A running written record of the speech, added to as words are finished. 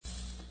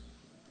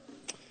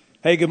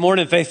Hey, good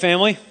morning, Faith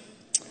family.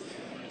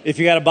 If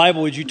you got a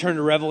Bible, would you turn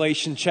to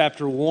Revelation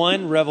chapter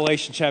 1?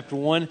 Revelation chapter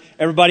 1.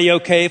 Everybody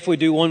okay if we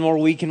do one more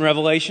week in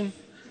Revelation?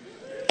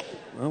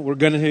 Well, we're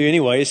going to do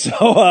anyway, so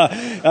go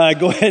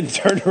ahead and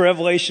turn to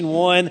Revelation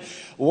 1.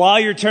 While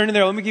you're turning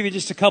there, let me give you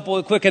just a couple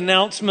of quick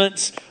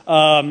announcements.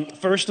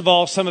 First of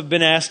all, some have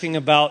been asking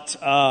about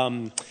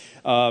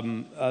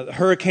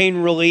hurricane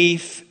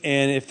relief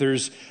and if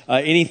there's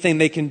anything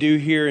they can do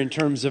here in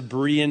terms of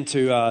Berean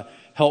to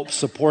help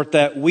support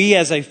that. We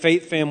as a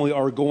faith family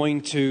are going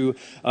to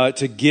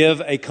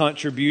give a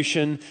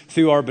contribution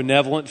through our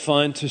benevolent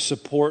fund to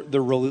support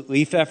the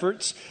relief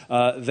efforts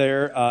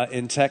there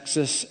in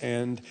Texas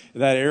and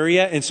that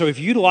area. And so if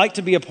you'd like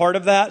to be a part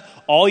of that,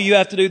 all you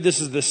have to do, this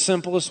is the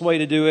simplest way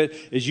to do it,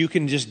 is you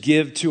can just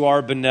give to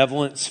our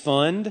benevolence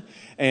fund.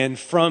 And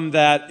from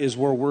that is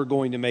where we're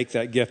going to make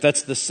that gift.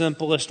 That's the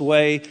simplest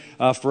way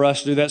for us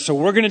to do that. So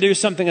we're going to do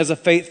something as a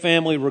faith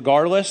family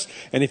regardless.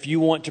 And if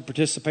you want to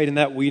participate in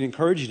that, we'd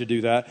encourage you to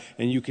do that.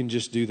 And you can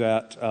just do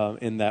that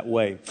in that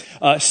way.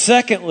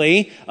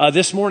 Secondly,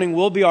 this morning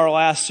will be our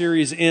last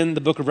series in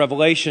the book of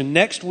Revelation.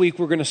 Next week,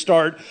 we're going to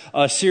start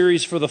a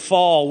series for the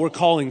fall we're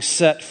calling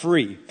Set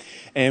Free.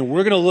 And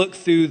we're going to look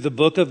through the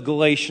book of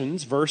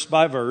Galatians, verse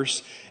by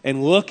verse,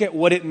 and look at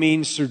what it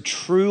means to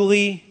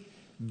truly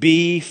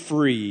be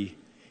free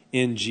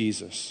in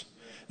Jesus.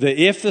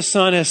 That if the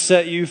Son has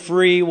set you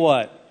free,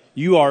 what?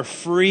 You are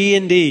free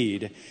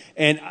indeed.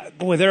 And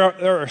boy, there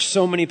are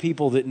so many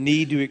people that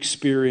need to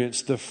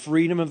experience the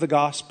freedom of the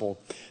gospel,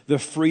 the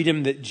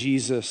freedom that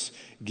Jesus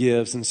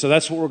gives. And so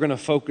that's what we're going to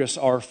focus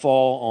our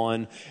fall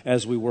on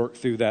as we work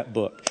through that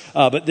book.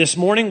 But this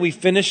morning we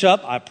finish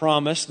up, I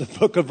promise, the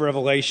book of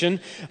Revelation.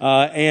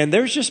 And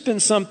there's just been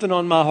something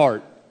on my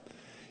heart.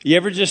 You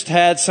ever just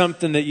had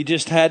something that you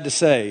just had to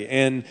say?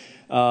 And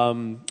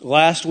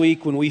last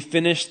week when we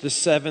finished the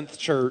seventh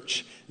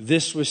church,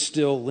 this was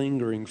still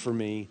lingering for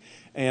me.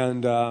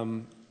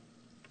 And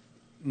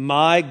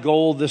my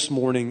goal this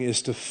morning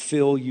is to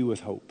fill you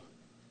with hope.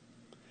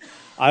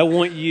 I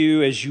want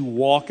you, as you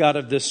walk out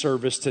of this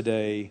service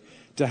today,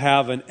 to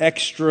have an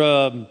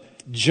extra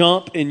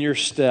jump in your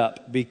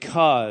step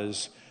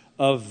because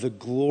of the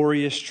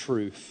glorious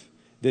truth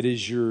that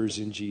is yours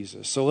in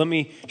Jesus. So let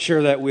me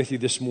share that with you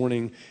this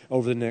morning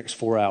over the next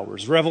 4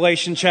 hours.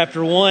 Revelation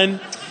chapter 1.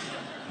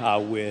 I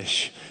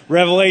wish.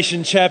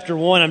 Revelation chapter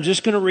 1. I'm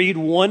just going to read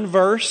one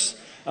verse,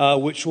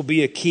 which will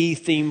be a key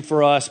theme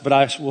for us, but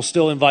I will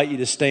still invite you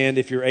to stand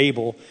if you're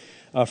able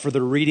for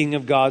the reading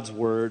of God's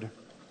Word.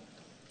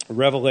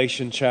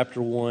 Revelation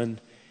chapter 1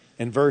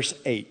 and verse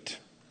 8.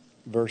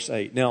 Verse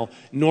 8. Now,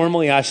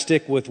 normally I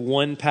stick with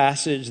one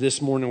passage.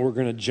 This morning we're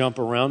going to jump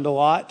around a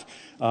lot,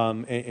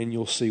 and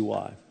you'll see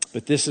why.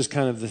 But this is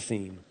kind of the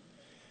theme.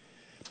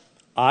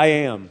 I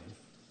am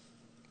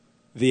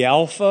the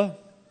Alpha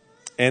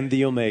and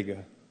the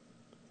Omega,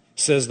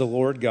 says the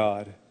Lord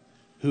God,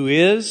 who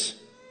is,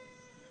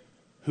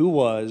 who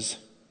was,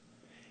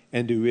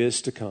 and who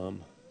is to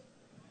come,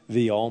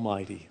 the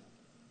Almighty.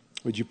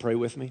 Would you pray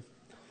with me?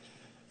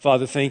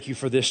 Father, thank you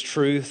for this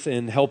truth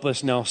and help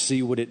us now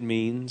see what it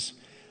means.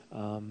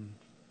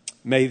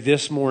 May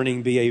this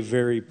morning be a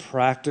very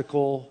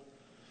practical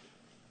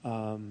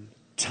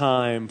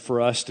time for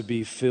us to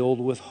be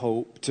filled with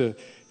hope, to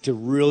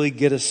really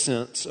get a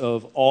sense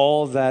of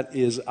all that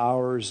is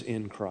ours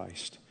in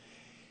Christ.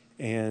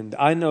 And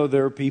I know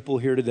there are people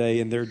here today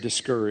and they're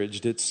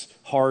discouraged. It's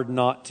hard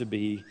not to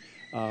be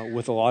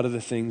with a lot of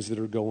the things that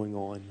are going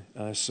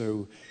on.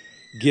 So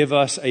give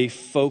us a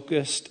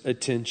focused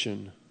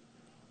attention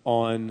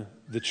on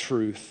the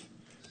truth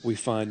we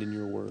find in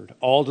your word.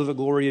 All to the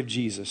glory of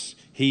Jesus.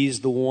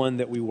 He's the one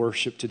that we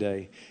worship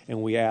today.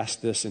 And we ask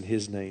this in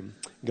his name.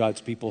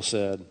 God's people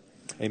said,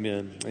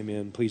 amen.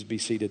 Amen. Please be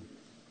seated.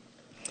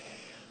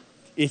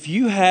 If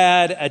you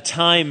had a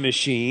time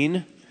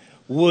machine,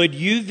 would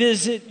you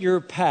visit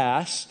your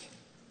past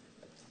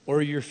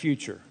or your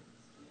future?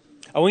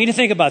 I want you to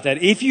think about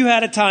that. If you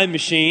had a time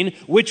machine,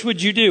 which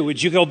would you do?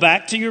 Would you go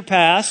back to your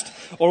past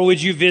or would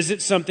you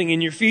visit something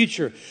in your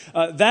future?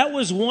 That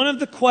was one of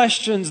the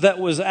questions that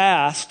was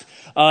asked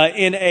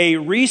in a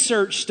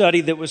research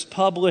study that was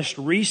published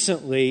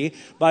recently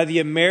by the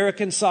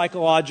American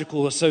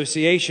Psychological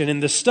Association. In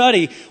the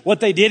study, what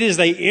they did is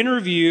they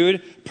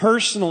interviewed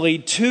personally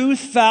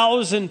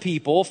 2,000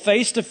 people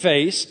face to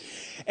face.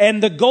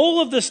 And the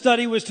goal of the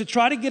study was to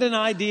try to get an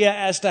idea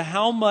as to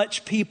how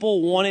much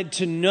people wanted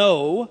to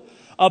know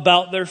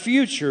about their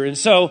future. And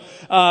so,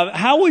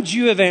 how would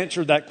you have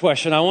answered that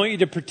question? I want you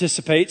to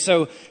participate.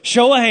 So,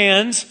 show of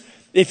hands.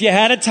 If you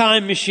had a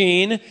time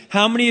machine,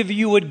 how many of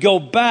you would go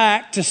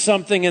back to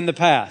something in the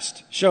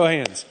past? Show of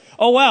hands.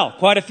 Oh, wow.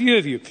 Quite a few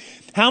of you.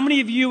 How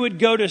many of you would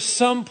go to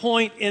some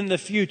point in the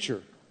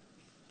future?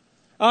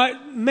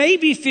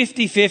 Maybe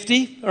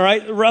 50-50, all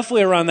right,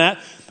 roughly around that.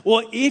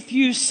 Well, if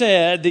you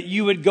said that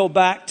you would go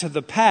back to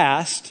the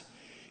past,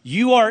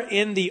 you are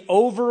in the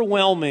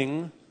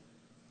overwhelming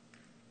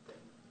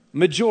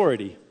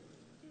majority.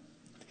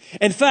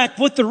 In fact,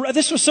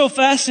 this was so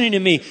fascinating to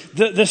me.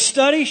 The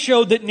study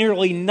showed that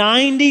nearly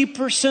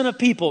 90% of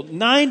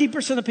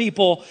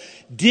people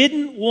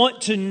didn't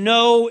want to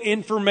know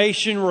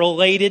information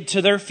related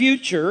to their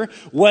future,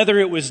 whether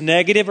it was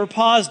negative or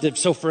positive.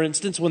 So for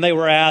instance, when they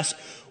were asked,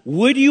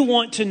 would you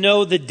want to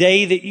know the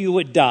day that you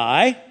would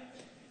die?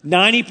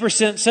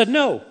 90% said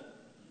no.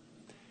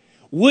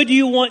 Would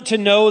you want to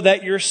know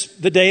that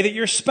the day that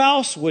your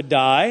spouse would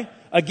die?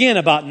 Again,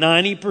 about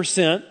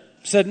 90%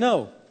 said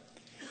no.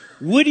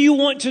 Would you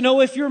want to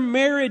know if your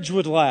marriage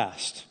would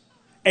last?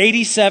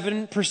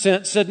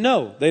 87% said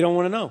no. They don't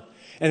want to know.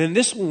 And then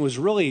this one was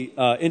really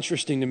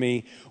interesting to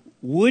me.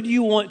 Would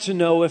you want to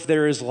know if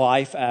there is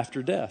life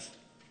after death?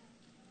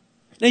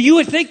 Now, you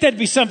would think that'd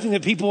be something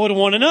that people would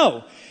want to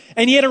know.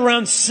 And yet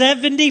around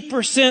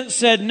 70%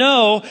 said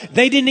no.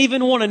 They didn't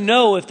even want to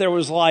know if there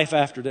was life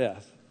after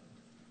death.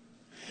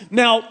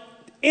 Now,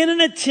 in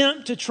an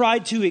attempt to try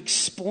to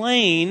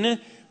explain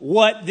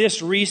what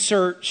this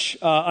research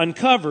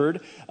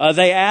uncovered,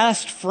 they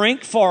asked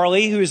Frank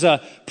Farley, who's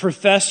a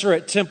professor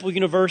at Temple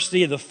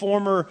University, the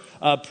former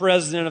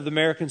president of the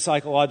American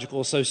Psychological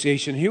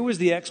Association. Here was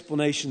the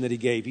explanation that he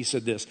gave. He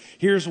said this.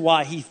 Here's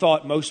why he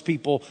thought most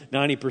people,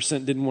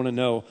 90%, didn't want to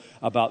know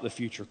about the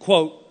future.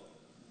 Quote,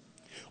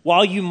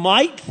 while you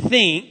might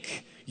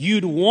think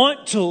you'd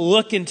want to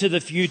look into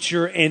the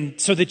future and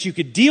so that you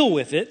could deal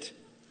with it,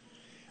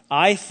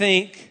 I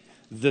think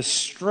the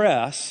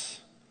stress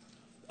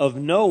of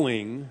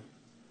knowing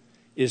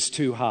is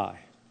too high.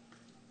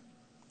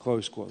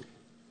 Close quote.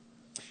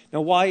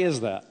 Now, why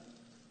is that?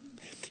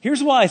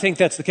 Here's why I think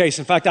that's the case.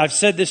 In fact, I've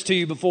said this to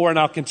you before, and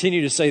I'll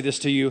continue to say this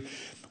to you.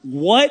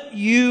 What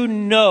you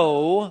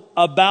know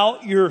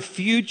about your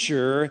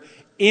future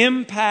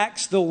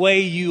impacts the way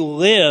you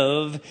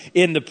live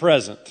in the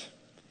present.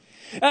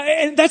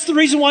 And that's the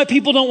reason why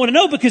people don't want to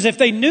know, because if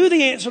they knew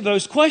the answer to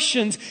those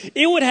questions,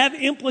 it would have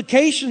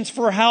implications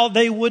for how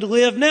they would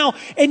live now.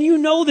 And you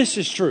know this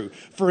is true.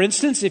 For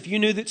instance, if you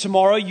knew that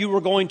tomorrow you were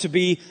going to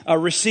be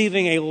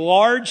receiving a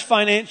large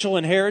financial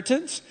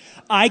inheritance,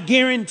 I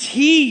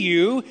guarantee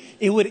you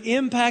it would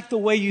impact the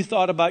way you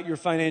thought about your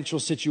financial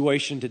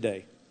situation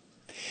today.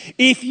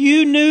 If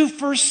you knew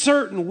for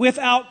certain,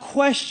 without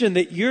question,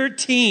 that your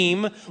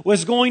team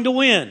was going to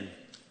win,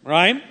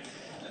 right?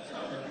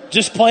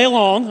 Just play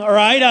along, all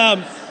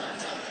right?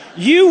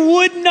 You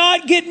would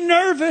not get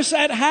nervous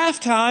at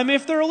halftime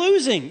if they're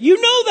losing. You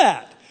know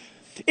that.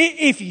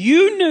 If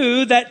you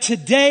knew that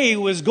today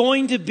was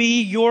going to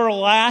be your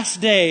last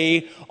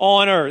day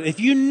on earth, if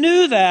you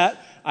knew that,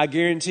 I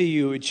guarantee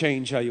you it would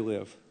change how you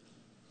live.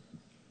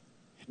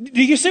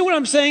 Do you see what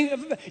I'm saying?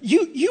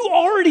 You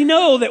already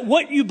know that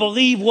what you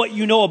believe, what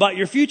you know about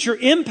your future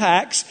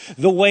impacts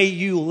the way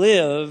you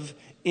live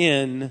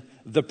in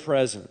the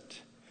present.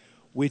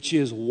 Which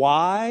is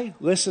why,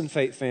 listen,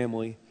 faith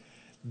family,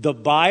 the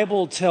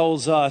Bible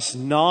tells us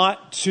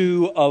not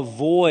to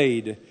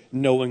avoid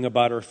knowing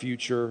about our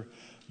future,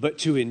 but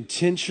to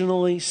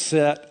intentionally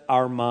set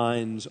our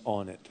minds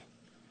on it.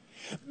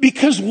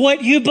 Because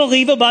what you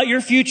believe about your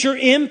future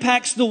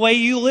impacts the way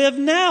you live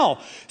now.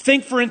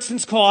 Think, for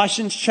instance,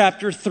 Colossians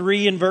chapter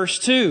 3 and verse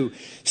 2.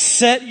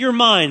 Set your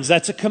minds,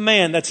 that's a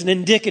command, that's an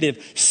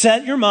indicative.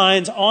 Set your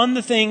minds on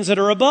the things that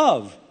are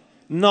above,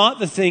 not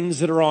the things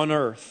that are on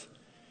earth.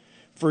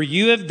 For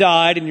you have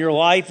died and your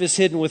life is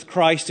hidden with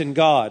Christ in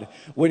God.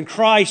 When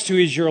Christ, who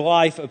is your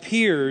life,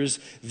 appears,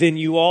 then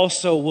you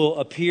also will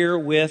appear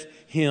with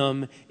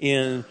Him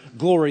in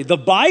glory. The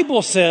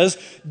Bible says,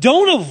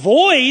 don't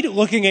avoid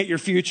looking at your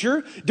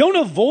future. Don't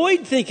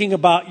avoid thinking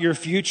about your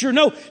future.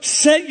 No,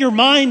 set your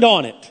mind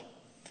on it.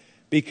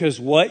 Because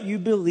what you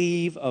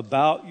believe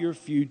about your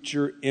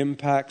future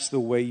impacts the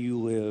way you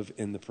live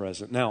in the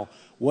present. Now,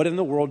 what in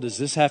the world does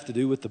this have to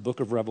do with the book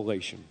of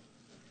Revelation?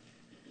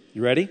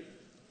 You ready?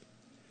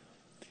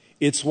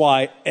 It's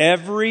why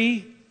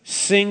every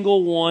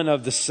single one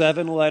of the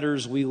 7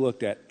 letters we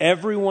looked at,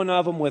 every one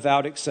of them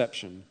without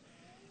exception,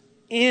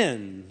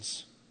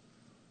 ends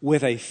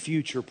with a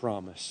future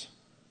promise.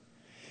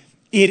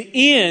 It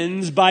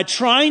ends by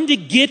trying to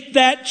get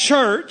that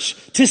church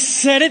to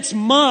set its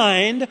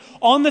mind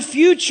on the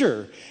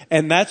future.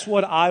 And that's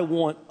what I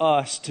want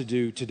us to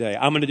do today.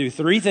 I'm going to do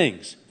 3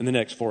 things in the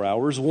next 4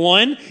 hours.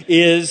 One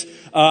is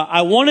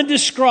I want to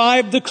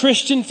describe the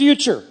Christian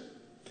future.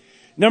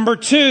 Number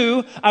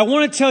 2, I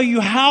want to tell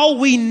you how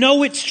we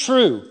know it's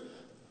true.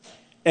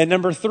 And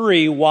number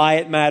 3, why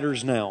it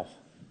matters now.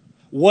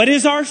 What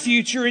is our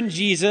future in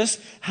Jesus?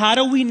 How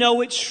do we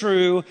know it's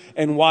true?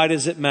 And why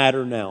does it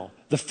matter now?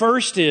 The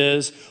first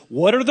is,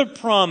 what are the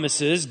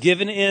promises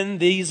given in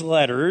these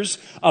letters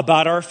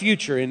about our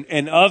future?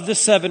 And of the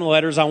 7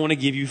 letters, I want to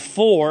give you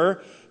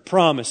 4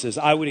 promises.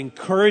 I would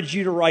encourage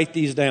you to write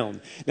these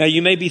down. Now,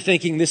 you may be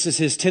thinking this is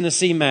his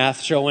Tennessee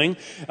math showing.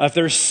 If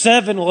there's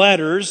 7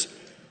 letters,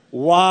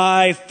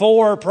 why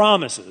 4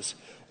 promises?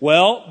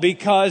 Well,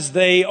 because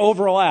they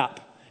overlap.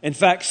 In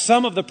fact,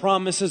 some of the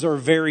promises are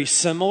very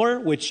similar,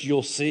 which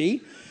you'll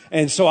see.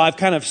 And so I've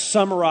kind of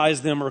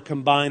summarized them or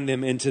combined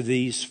them into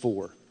these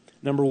 4.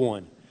 Number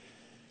 1,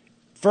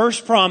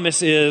 First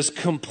promise is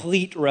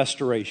complete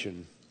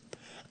restoration.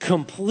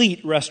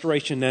 Complete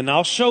restoration. And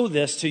I'll show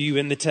this to you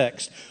in the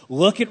text.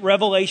 Look at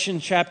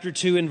Revelation chapter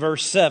 2 and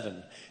verse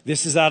 7.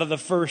 This is out of the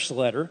first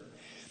letter.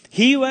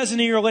 He who has an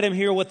ear, let him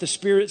hear what the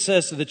Spirit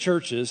says to the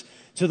churches.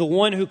 To the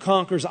one who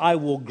conquers, I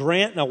will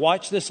grant, now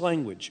watch this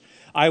language,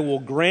 I will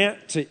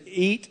grant to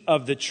eat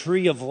of the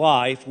tree of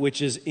life,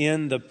 which is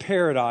in the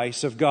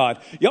paradise of God.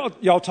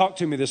 Y'all talk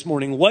to me this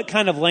morning. What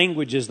kind of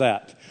language is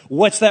that?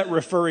 What's that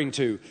referring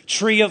to?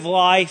 Tree of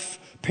life,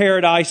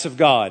 paradise of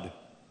God.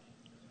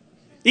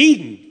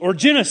 Eden or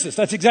Genesis.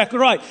 That's exactly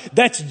right.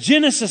 That's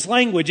Genesis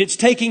language. It's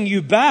taking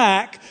you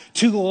back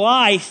to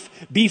life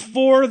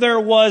before there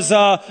was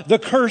the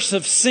curse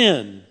of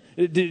sin.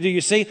 Do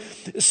you see?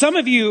 Some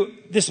of you,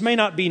 this may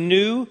not be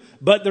new,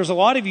 but there's a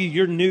lot of you,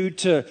 you're new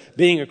to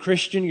being a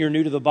Christian. You're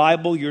new to the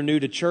Bible. You're new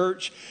to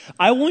church.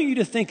 I want you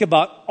to think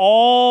about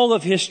all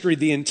of history,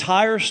 the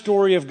entire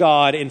story of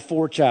God in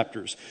 4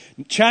 chapters.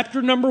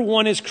 Chapter number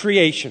 1 is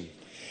creation.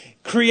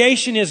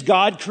 Creation is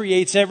God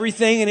creates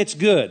everything and it's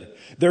good.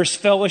 There's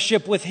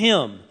fellowship with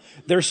Him.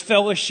 There's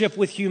fellowship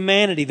with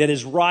humanity that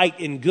is right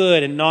and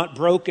good and not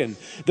broken.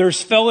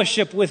 There's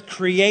fellowship with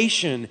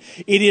creation.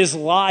 It is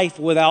life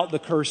without the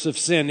curse of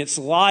sin. It's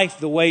life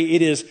the way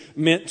it is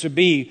meant to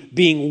be,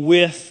 being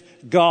with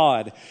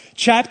God.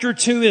 Chapter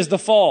 2 is the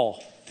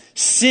fall.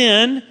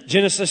 Sin,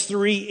 Genesis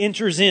 3,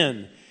 enters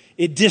in.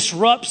 It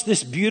disrupts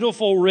this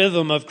beautiful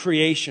rhythm of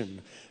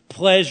creation.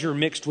 Pleasure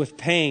mixed with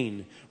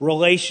pain.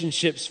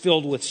 Relationships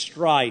filled with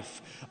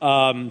strife.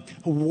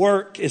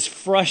 Work is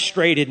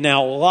frustrated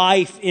now.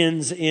 Life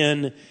ends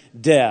in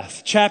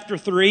death. Chapter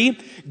 3,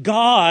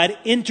 God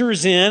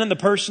enters in the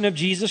person of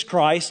Jesus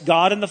Christ,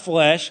 God in the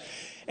flesh,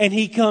 and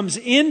He comes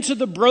into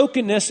the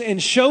brokenness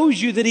and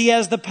shows you that He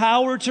has the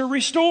power to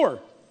restore.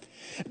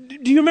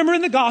 Do you remember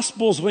in the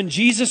Gospels when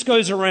Jesus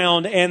goes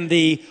around and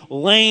the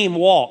lame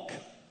walk,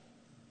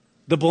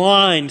 the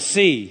blind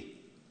see,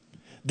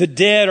 the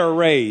dead are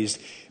raised?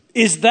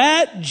 Is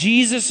that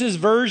Jesus'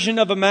 version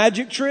of a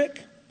magic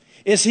trick?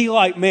 Is He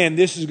like, man,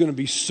 this is going to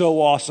be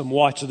so awesome.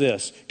 Watch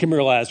this. Come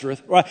here,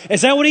 Lazarus. Right?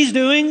 Is that what He's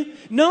doing?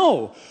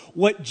 No.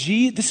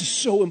 This is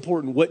so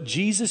important. What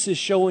Jesus is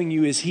showing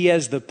you is He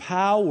has the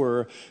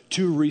power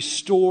to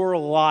restore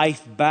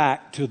life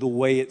back to the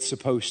way it's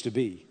supposed to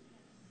be.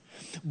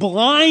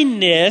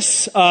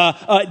 Blindness,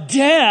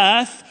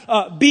 death,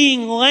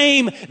 being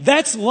lame,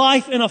 that's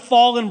life in a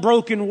fallen,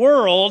 broken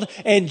world.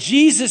 And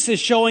Jesus is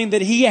showing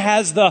that He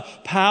has the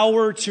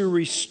power to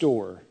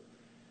restore.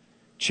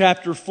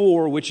 Chapter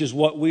 4, which is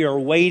what we are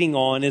waiting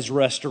on, is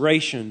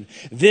restoration.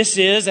 This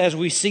is, as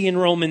we see in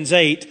Romans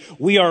 8,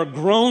 we are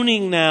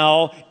groaning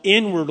now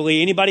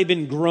inwardly. Anybody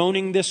been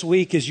groaning this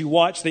week as you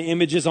watch the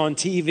images on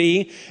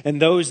TV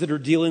and those that are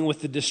dealing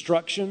with the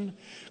destruction?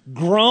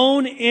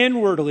 Groan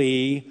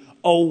inwardly,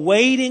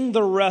 awaiting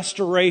the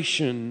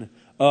restoration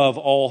of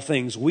all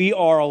things. We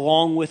are,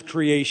 along with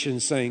creation,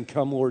 saying,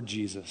 come, Lord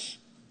Jesus.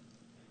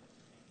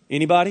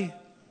 Anybody?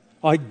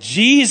 Like,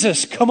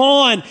 Jesus, come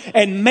on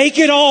and make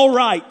it all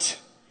right.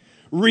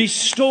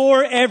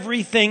 Restore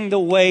everything the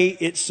way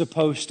it's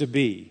supposed to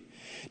be.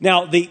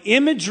 Now, the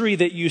imagery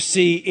that you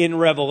see in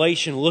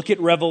Revelation, look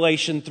at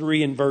Revelation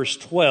 3 and verse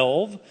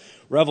 12.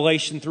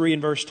 Revelation 3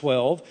 and verse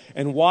 12,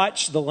 and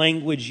watch the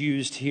language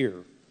used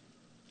here.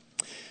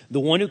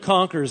 The one who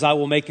conquers, I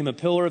will make him a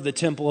pillar of the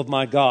temple of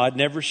my God.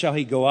 Never shall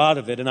he go out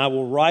of it. And I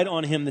will write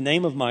on him the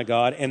name of my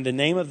God and the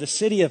name of the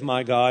city of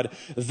my God,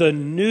 the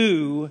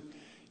new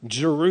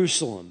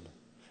Jerusalem.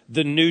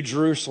 The New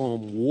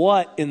Jerusalem.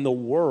 What in the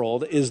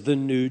world is the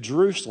New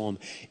Jerusalem?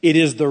 It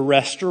is the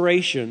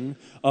restoration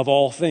of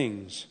all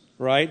things,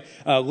 right?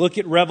 Look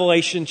at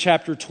Revelation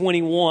chapter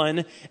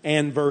 21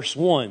 and verse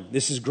 1.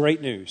 This is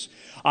great news.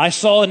 I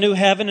saw a new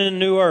heaven and a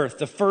new earth.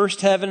 The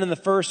first heaven and the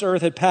first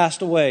earth had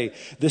passed away.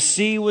 The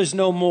sea was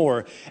no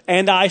more.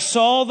 And I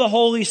saw the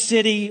holy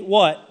city,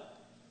 what?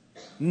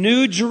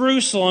 New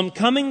Jerusalem,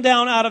 coming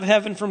down out of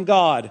heaven from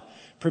God,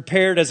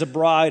 prepared as a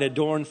bride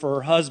adorned for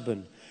her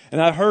husband.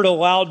 And I heard a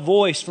loud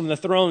voice from the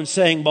throne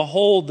saying,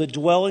 behold, the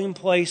dwelling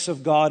place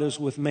of God is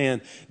with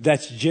man.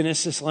 That's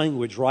Genesis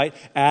language, right?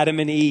 Adam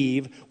and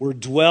Eve were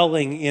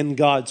dwelling in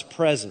God's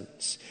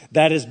presence.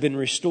 That has been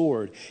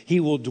restored. He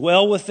will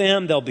dwell with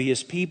them. They'll be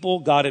His people.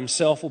 God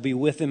Himself will be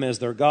with them as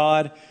their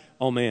God.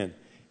 Oh man,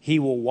 He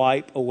will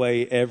wipe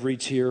away every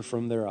tear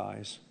from their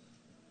eyes.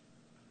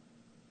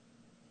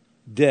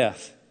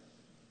 Death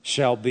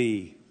shall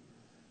be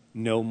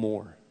no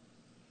more.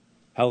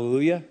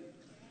 Hallelujah.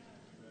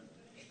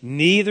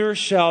 Neither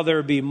shall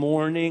there be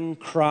mourning,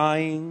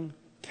 crying,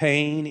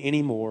 pain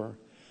anymore,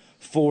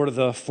 for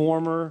the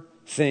former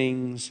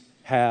things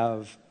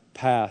have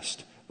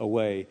passed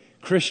away.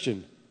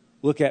 Christian,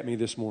 look at me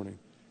this morning.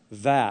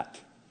 That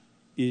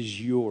is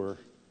your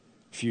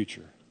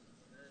future.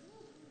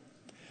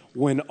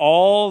 When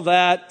all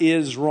that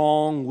is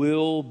wrong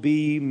will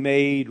be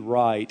made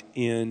right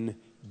in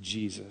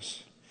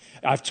Jesus.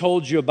 I've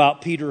told you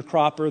about Peter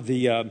Cropper,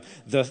 the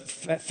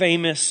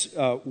famous,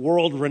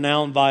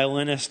 world-renowned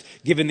violinist,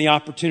 given the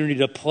opportunity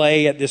to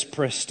play at this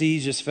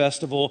prestigious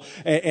festival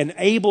and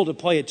able to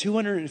play a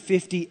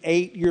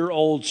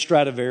 258-year-old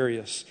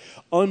Stradivarius.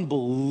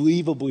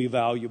 Unbelievably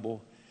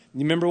valuable. You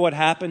remember what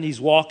happened?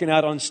 He's walking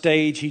out on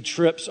stage. He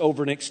trips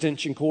over an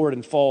extension cord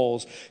and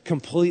falls,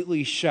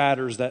 completely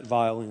shatters that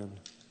violin.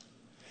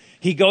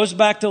 He goes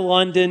back to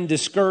London,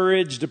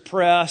 discouraged,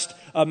 depressed.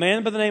 A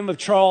man by the name of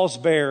Charles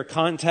Baer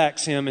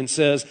contacts him and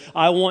says,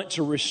 I want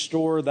to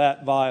restore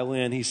that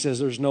violin. He says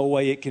there's no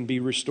way it can be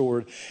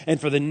restored. And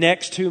for the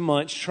next 2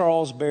 months,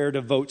 Charles Baer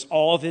devotes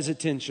all of his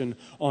attention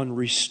on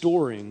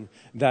restoring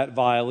that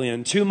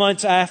violin. 2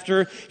 months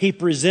after, he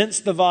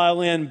presents the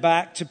violin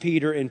back to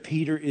Peter, and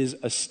Peter is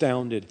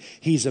astounded.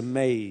 He's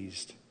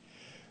amazed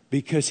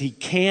because he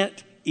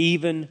can't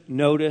even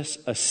notice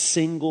a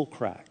single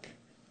crack.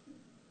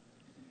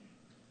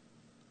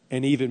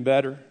 And even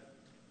better,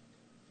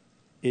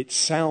 it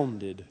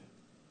sounded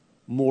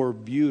more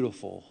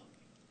beautiful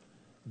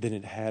than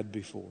it had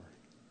before.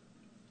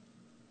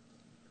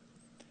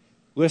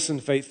 Listen,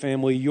 faith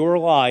family, your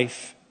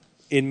life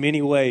in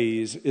many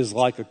ways is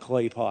like a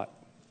clay pot,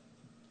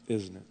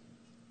 isn't it?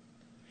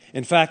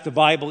 In fact, the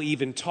Bible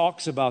even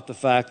talks about the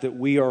fact that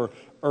we are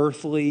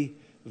earthly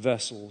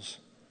vessels.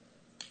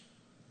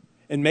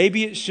 And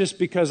maybe it's just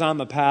because I'm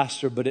a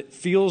pastor, but it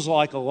feels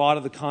like a lot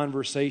of the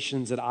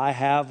conversations that I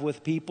have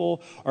with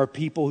people are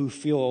people who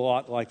feel a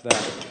lot like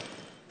that.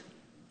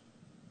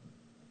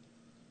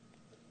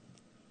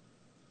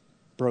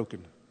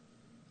 Broken.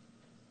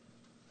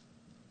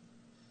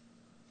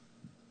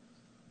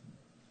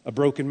 A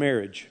broken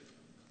marriage.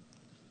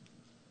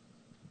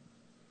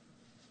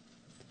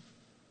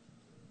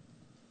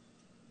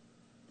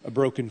 A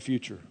broken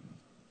future.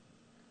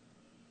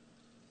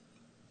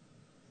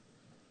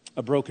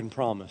 A broken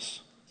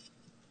promise.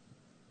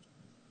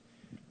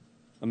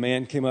 A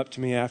man came up to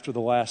me after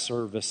the last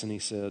service and he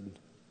said,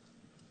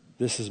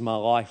 this is my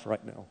life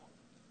right now.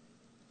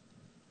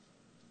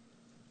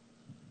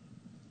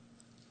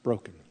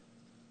 Broken.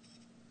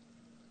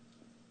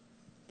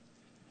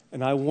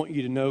 And I want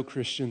you to know,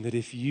 Christian, that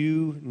if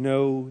you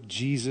know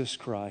Jesus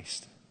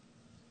Christ,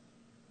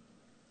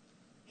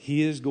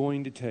 He is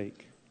going to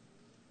take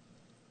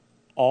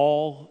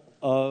all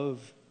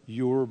of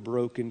your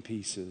broken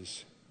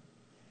pieces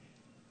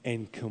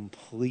and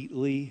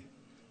completely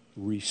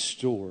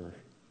restore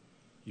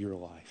your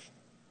life.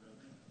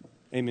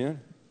 Amen?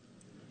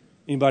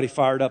 Anybody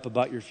fired up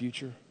about your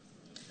future?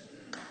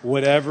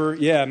 Whatever,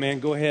 yeah, man,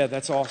 go ahead.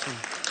 That's awesome.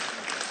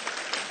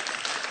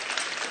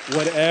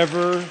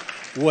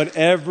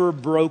 Whatever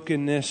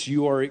brokenness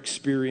you are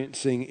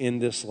experiencing in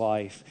this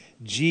life,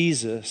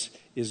 Jesus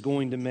is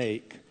going to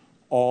make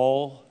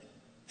all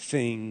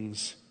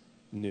things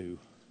new.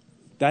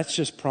 That's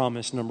just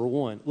promise number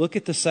one. Look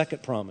at the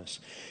second promise.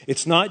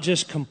 It's not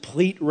just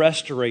complete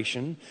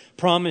restoration.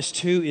 Promise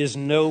 2 is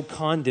no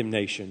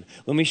condemnation.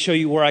 Let me show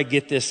you where I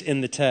get this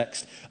in the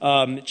text.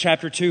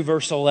 Chapter 2,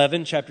 verse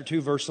 11.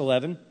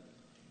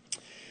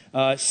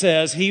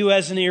 Says, he who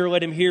has an ear,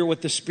 let him hear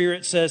what the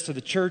Spirit says to the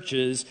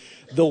churches.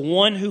 The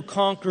one who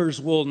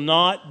conquers will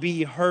not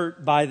be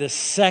hurt by the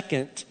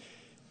second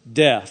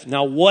death.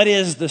 Now, what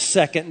is the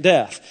second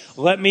death?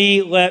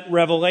 Let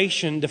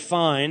Revelation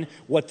define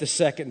what the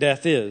second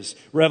death is.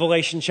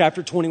 Revelation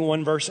chapter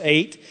 21, verse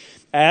 8.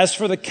 As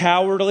for the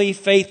cowardly,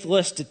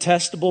 faithless,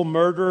 detestable,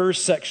 murderers,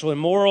 sexually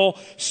immoral,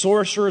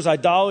 sorcerers,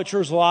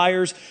 idolaters,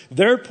 liars,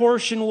 their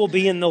portion will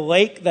be in the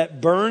lake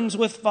that burns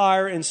with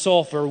fire and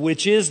sulfur,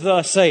 which is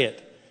the, say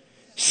it,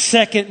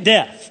 second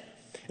death.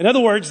 In other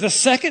words, the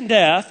second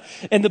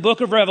death in the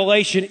book of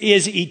Revelation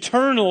is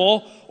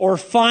eternal or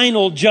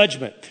final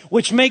judgment,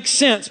 which makes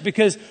sense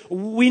because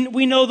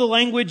we know the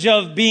language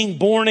of being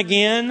born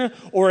again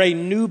or a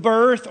new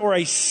birth or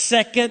a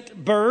second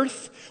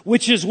birth,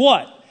 which is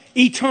what?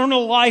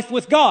 Eternal life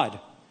with God.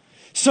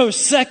 So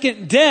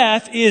second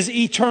death is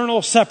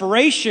eternal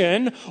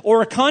separation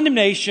or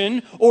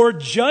condemnation or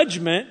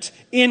judgment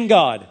in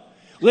God.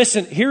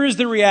 Listen, here is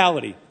the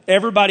reality.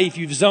 Everybody, if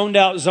you've zoned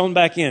out, zone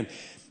back in.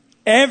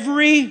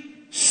 Every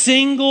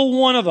single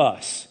one of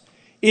us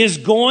is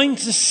going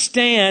to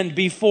stand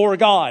before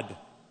God.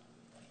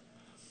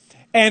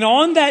 And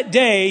on that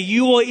day,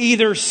 you will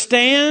either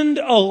stand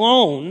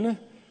alone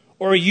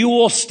or you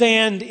will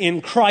stand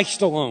in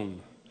Christ alone.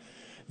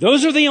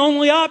 Those are the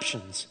only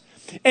options.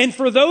 And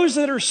for those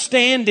that are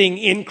standing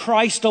in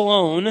Christ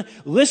alone,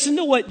 listen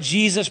to what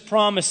Jesus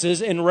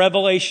promises in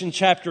Revelation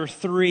chapter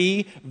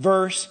 3,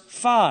 verse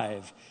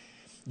 5.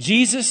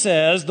 Jesus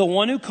says, the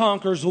one who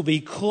conquers will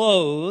be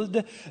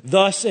clothed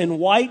thus in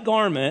white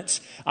garments.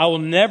 I will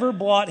never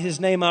blot his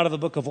name out of the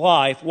book of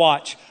life.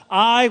 Watch.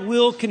 I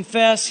will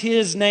confess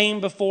his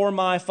name before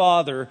my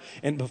Father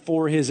and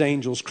before his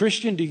angels.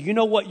 Christian, do you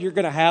know what you're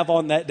going to have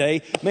on that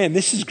day? Man,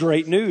 this is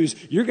great news.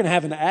 You're going to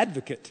have an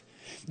advocate.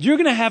 You're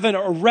going to have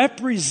a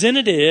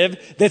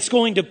representative that's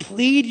going to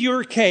plead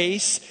your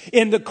case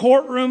in the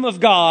courtroom of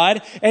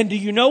God. And do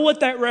you know what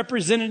that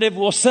representative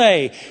will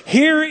say?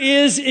 Here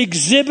is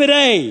Exhibit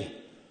A.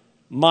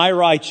 my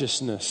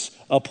righteousness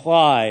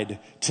applied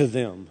to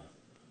them.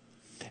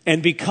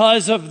 And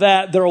because of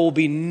that, there will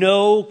be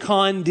no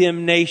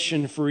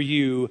condemnation for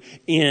you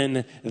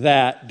in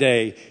that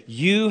day.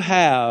 You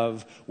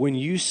have, when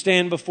you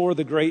stand before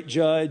the great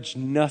judge,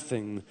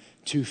 nothing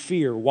to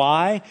fear.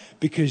 Why?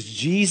 Because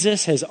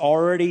Jesus has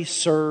already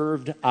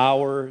served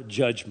our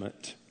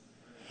judgment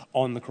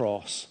on the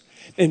cross.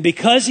 And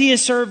because he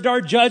has served our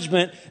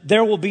judgment,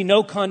 there will be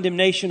no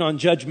condemnation on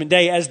Judgment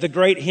Day. As the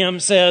great hymn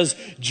says,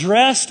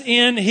 dressed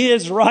in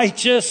his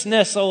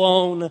righteousness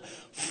alone,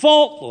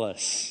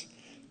 faultless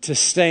to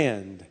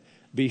stand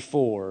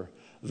before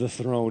the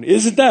throne.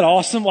 Isn't that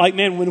awesome? Like,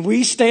 man, when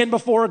we stand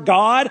before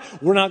God,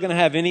 we're not going to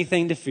have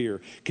anything to fear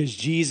because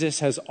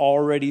Jesus has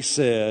already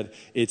said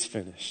it's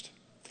finished.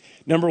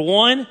 Number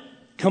one,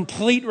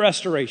 complete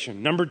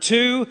restoration. Number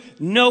two,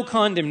 no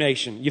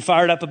condemnation. You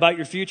fired up about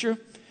your future?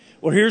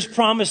 Well, here's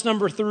promise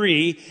number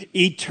three,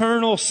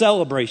 eternal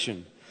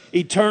celebration.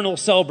 Eternal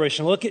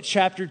celebration. Look at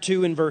chapter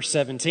 2 and verse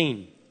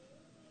 17.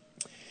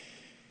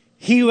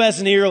 He who has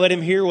an ear, let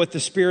him hear what the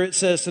Spirit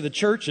says to the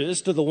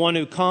churches. To the one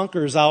who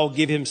conquers, I will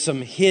give him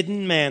some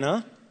hidden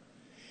manna,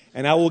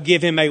 and I will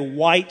give him a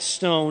white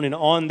stone, and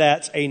on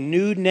that's a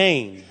new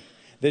name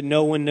that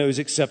no one knows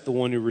except the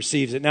one who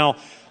receives it. Now,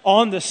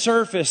 on the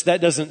surface,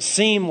 that doesn't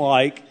seem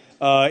like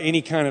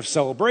any kind of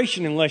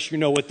celebration unless you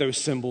know what those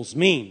symbols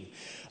mean.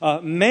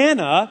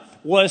 Manna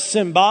was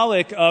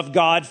symbolic of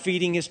God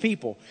feeding his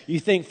people. You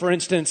think, for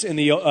instance, in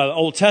the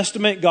Old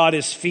Testament, God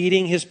is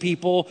feeding his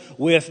people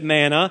with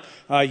manna.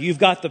 You've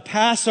got the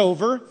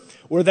Passover,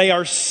 where they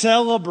are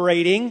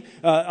celebrating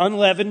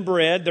unleavened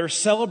bread. They're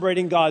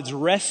celebrating God's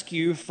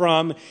rescue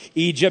from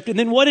Egypt. And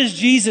then what does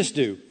Jesus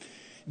do?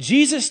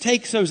 Jesus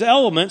takes those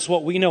elements,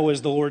 what we know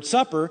as the Lord's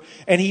Supper,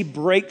 and he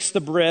breaks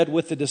the bread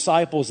with the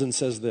disciples and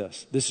says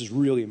this. This is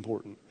really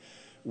important.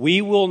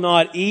 We will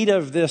not eat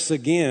of this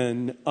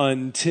again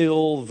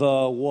until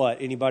the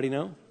what? Anybody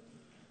know?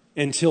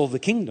 Until the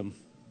kingdom.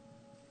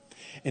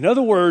 In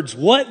other words,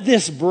 what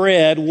this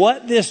bread,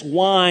 what this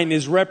wine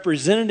is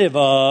representative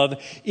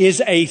of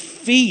is a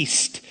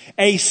feast,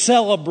 a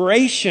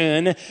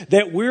celebration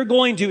that we're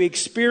going to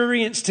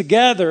experience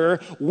together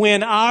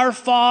when our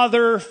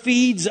Father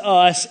feeds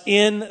us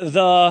in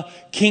the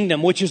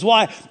kingdom, which is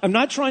why I'm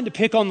not trying to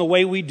pick on the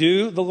way we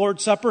do the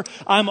Lord's Supper.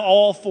 I'm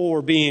all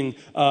for being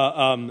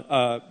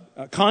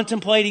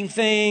contemplating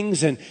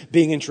things and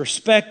being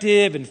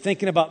introspective and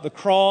thinking about the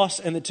cross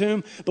and the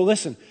tomb. But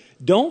listen,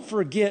 don't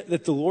forget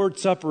that the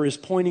Lord's Supper is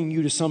pointing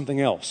you to something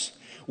else,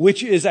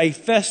 which is a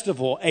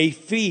festival, a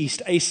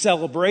feast, a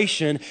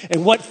celebration.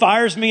 And what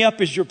fires me up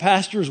as your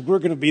pastor is we're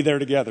going to be there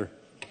together.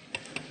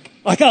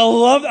 We're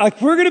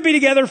going to be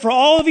together for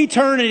all of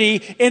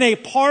eternity in a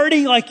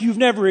party like you've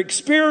never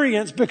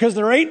experienced, because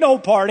there ain't no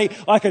party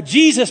like a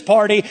Jesus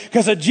party,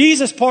 because a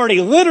Jesus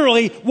party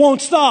literally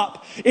won't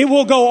stop. It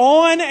will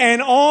go on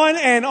and on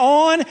and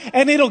on,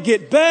 and it'll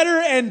get better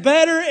and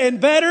better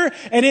and better,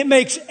 and it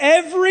makes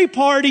every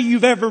party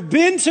you've ever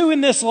been to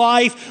in this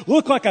life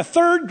look like a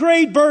third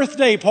grade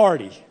birthday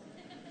party.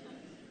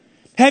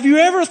 Have you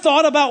ever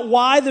thought about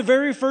why the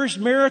very first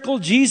miracle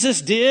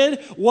Jesus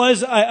did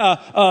was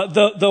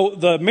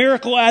the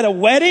miracle at a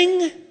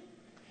wedding?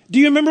 Do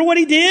you remember what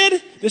he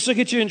did? This will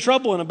get you in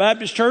trouble in a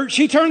Baptist church.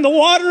 He turned the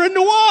water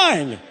into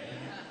wine.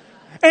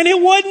 And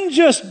it wasn't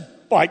just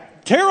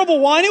like terrible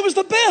wine. It was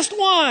the best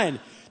wine.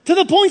 To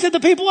the point that the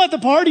people at the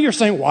party are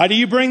saying, why do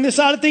you bring this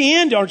out at the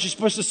end? Aren't you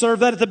supposed to serve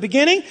that at the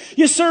beginning?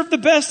 You serve the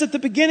best at the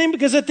beginning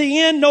because at the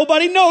end,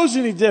 nobody knows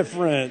any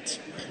different.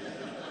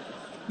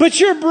 But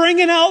you're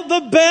bringing out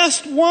the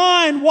best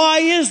wine. Why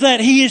is that?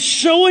 He is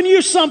showing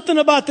you something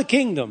about the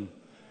kingdom.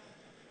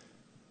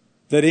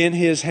 That in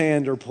his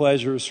hand are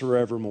pleasures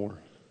forevermore.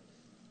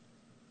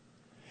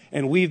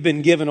 And we've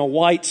been given a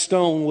white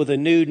stone with a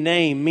new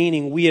name,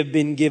 meaning we have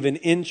been given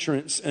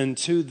entrance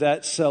into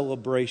that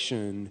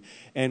celebration.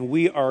 And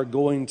we are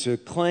going to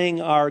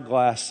clang our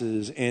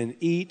glasses and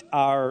eat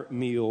our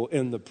meal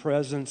in the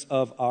presence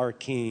of our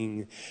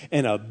King.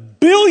 And 1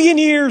 billion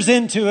years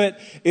into it,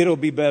 it'll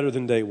be better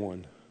than day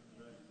one.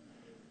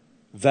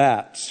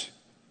 That's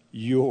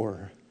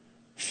your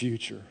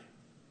future.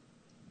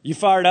 You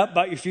fired up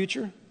about your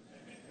future?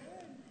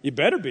 You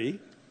better be.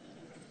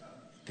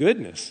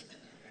 Goodness.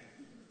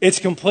 It's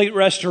complete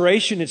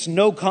restoration. It's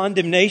no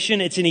condemnation.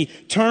 It's an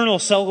eternal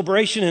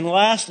celebration. And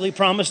lastly,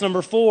 promise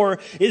number 4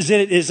 is that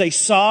it is a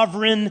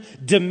sovereign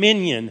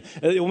dominion.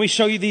 Let me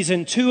show you these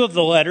in 2 of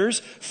the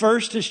letters.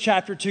 First is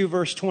chapter 2,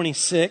 verse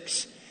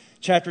 26.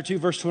 Chapter 2,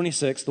 verse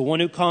 26. The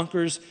one who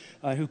conquers,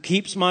 who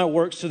keeps my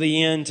works to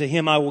the end, to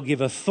him I will give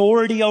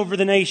authority over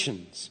the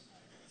nations.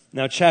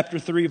 Now, chapter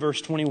 3,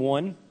 verse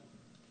 21.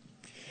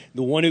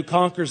 The one who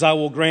conquers, I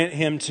will grant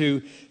him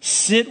to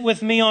sit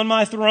with me on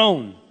my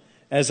throne,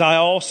 as I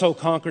also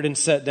conquered and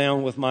sat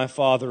down with my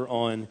Father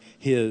on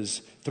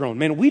his throne.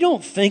 Man, we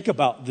don't think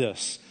about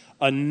this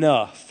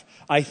enough,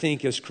 I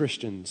think, as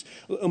Christians.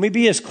 Let me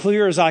be as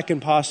clear as I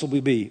can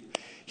possibly be.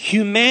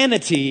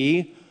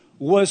 Humanity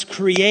was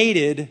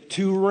created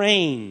to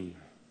reign.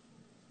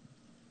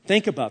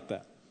 Think about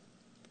that.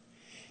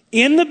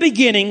 In the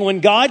beginning,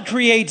 when God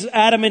creates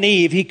Adam and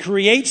Eve, He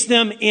creates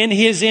them in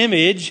His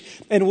image.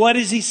 And what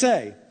does He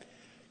say?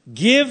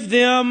 Give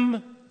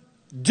them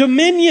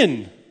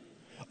dominion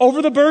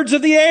over the birds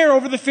of the air,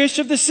 over the fish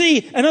of the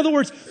sea. In other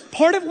words,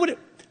 part of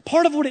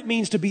what it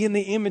means to be in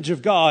the image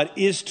of God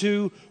is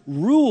to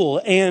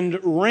rule and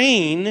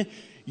reign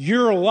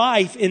your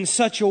life in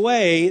such a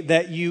way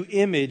that you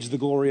image the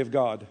glory of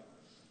God.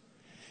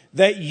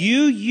 That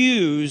you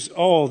use,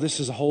 this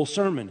is a whole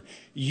sermon.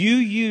 You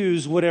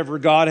use whatever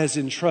God has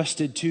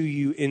entrusted to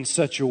you in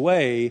such a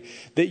way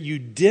that you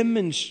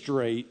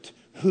demonstrate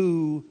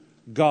who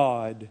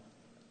God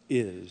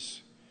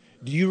is.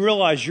 Do you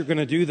realize you're going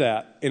to do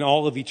that in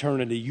all of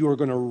eternity? You are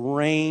going to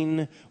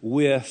reign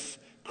with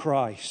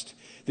Christ.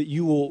 That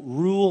you will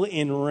rule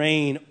and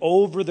reign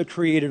over the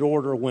created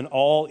order when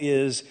all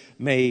is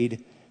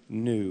made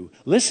new.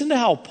 Listen to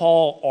how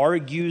Paul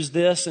argues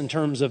this in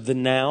terms of the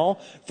now.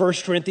 1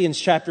 Corinthians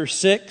chapter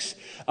 6.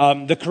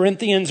 The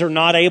Corinthians are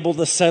not able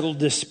to settle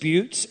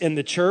disputes in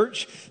the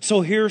church.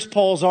 So here's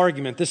Paul's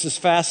argument. This is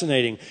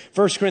fascinating.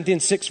 1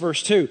 Corinthians 6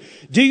 verse 2.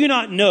 Do you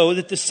not know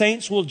that the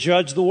saints will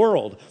judge the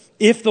world?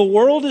 If the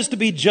world is to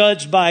be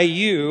judged by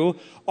you,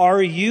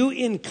 are you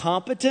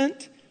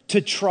incompetent to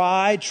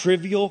try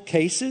trivial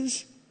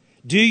cases?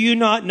 Do you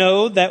not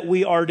know that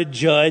we are to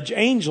judge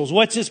angels?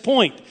 What's his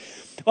point?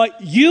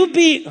 You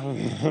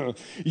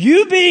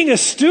being a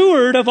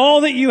steward of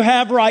all that you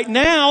have right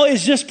now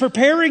is just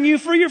preparing you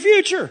for your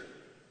future.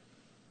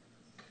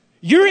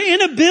 Your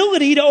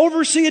inability to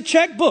oversee a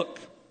checkbook,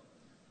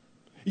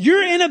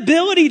 your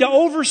inability to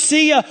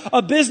oversee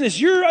a business,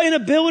 your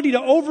inability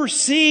to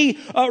oversee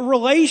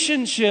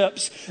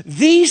relationships,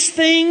 these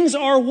things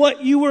are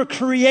what you were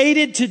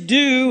created to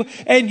do,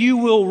 and you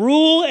will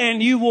rule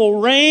and you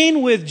will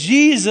reign with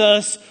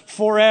Jesus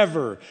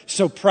forever.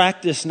 So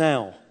practice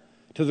now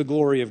to the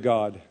glory of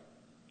God.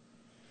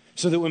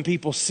 So that when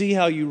people see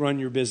how you run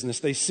your business,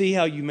 they see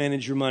how you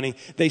manage your money,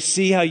 they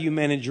see how you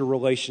manage your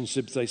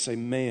relationships, they say,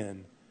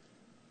 man,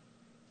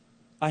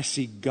 I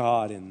see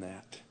God in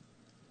that.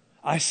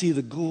 I see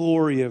the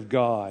glory of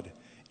God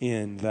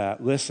in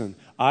that. Listen,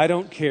 I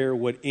don't care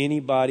what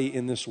anybody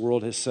in this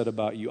world has said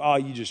about you. Oh,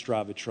 you just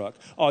drive a truck.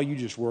 Oh, you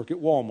just work at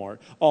Walmart.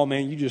 Oh,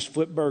 man, you just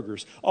flip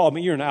burgers. Oh,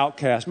 man, you're an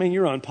outcast. Man,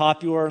 you're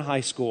unpopular in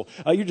high school.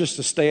 You're just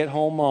a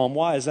stay-at-home mom.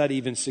 Why is that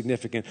even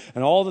significant?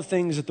 And all the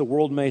things that the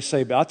world may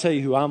say, but I'll tell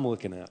you who I'm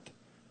looking at.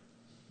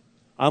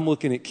 I'm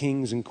looking at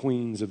kings and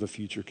queens of a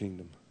future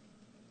kingdom.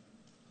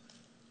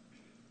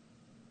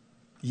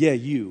 Yeah,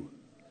 you.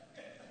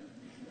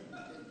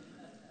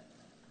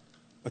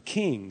 A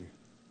king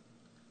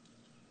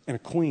and a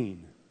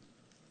queen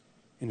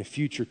in a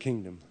future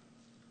kingdom.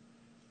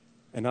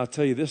 And I'll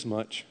tell you this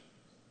much.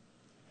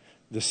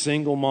 The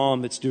single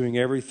mom that's doing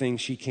everything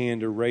she can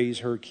to raise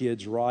her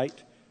kids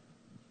right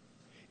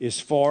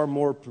is far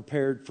more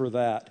prepared for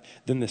that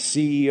than the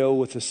CEO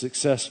with a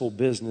successful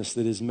business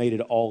that has made it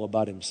all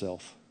about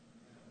himself.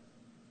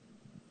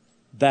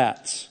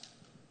 That's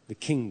the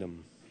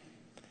kingdom.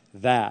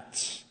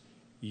 That's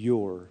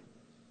your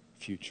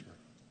future.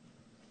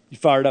 You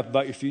fired up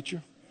about your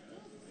future?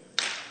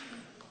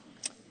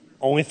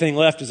 Only thing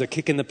left is a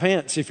kick in the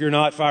pants if you're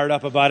not fired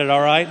up about it, all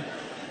right?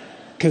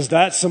 Because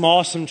that's some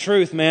awesome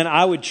truth, man.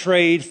 I would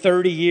trade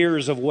 30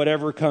 years of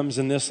whatever comes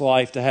in this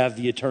life to have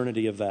the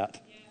eternity of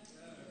that.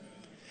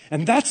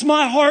 And that's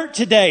my heart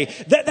today.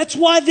 That's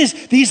why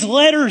these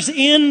letters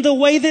end the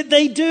way that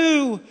they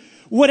do.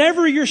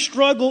 Whatever your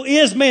struggle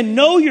is, man,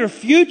 know your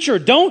future.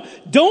 Don't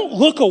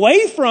look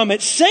away from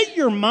it. Set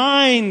your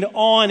mind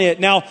on it.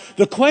 Now,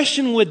 the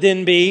question would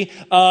then be,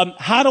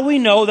 how do we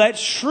know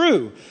that's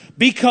true?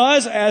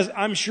 Because, as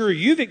I'm sure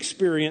you've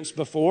experienced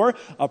before,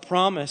 a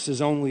promise is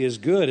only as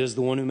good as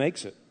the one who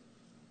makes it.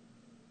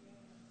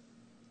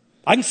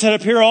 I can sit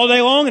up here all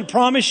day long and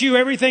promise you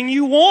everything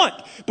you want.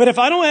 But if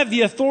I don't have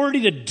the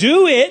authority to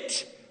do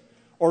it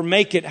or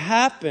make it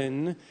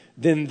happen,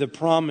 then the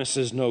promise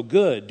is no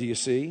good. Do you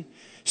see?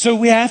 So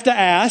we have to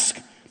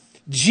ask,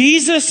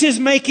 Jesus is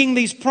making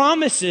these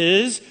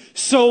promises,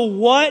 so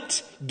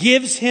what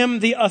gives him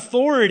the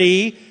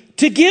authority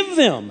to give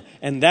them?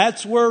 And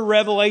that's where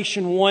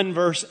Revelation 1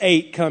 verse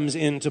 8 comes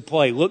into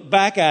play. Look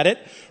back at it.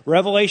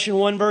 Revelation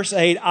 1 verse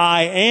 8.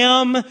 I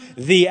am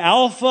the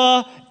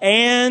Alpha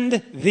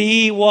and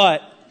the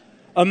what?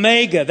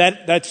 Omega.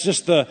 That's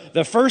just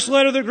the first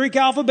letter of the Greek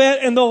alphabet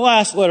and the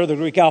last letter of the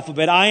Greek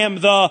alphabet. I am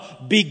the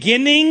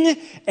beginning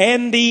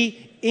and the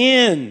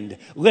end.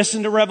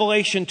 Listen to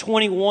Revelation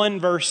 21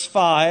 verse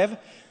 5.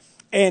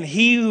 And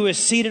he who is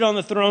seated on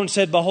the throne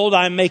said, behold,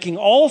 I am making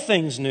all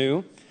things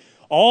new.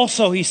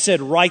 Also, he said,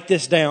 write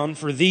this down,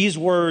 for these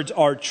words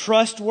are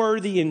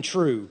trustworthy and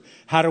true.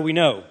 How do we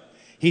know?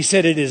 He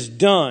said, it is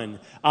done.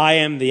 I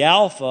am the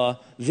Alpha,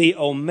 the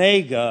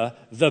Omega,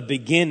 the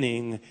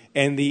beginning,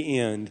 and the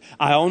end.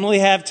 I only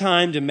have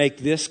time to make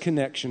this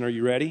connection. Are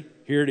you ready?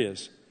 Here it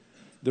is.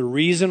 The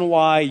reason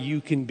why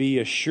you can be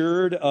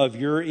assured of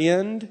your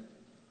end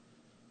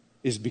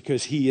is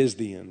because he is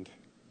the end.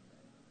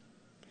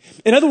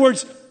 In other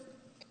words,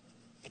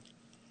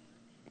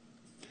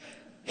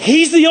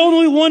 He's the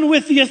only one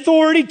with the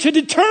authority to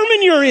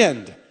determine your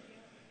end.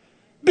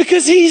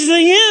 Because He's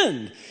the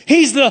end.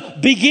 He's the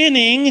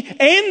beginning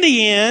and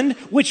the end,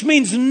 which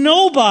means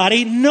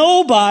nobody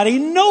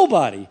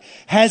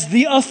has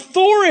the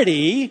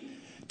authority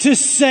to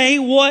say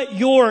what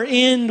your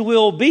end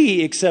will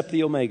be except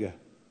the Omega.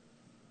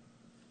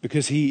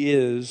 Because He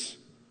is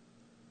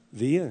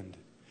the end.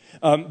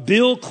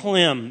 Bill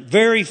Clem,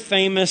 very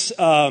famous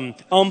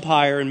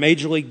umpire in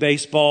Major League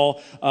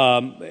Baseball,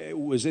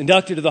 was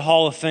inducted to the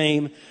Hall of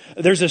Fame.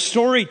 There's a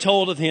story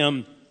told of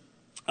him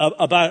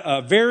about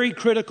a very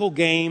critical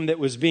game that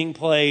was being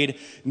played.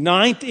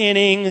 Ninth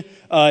inning,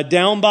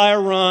 down by a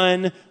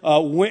run.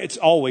 It's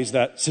always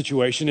that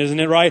situation, isn't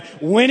it, right?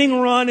 Winning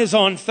run is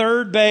on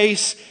third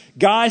base.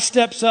 Guy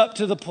steps up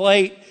to the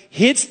plate,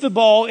 hits the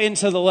ball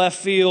into the left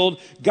field.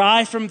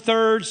 Guy from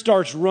third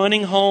starts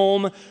running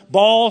home.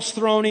 Ball's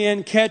thrown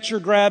in. Catcher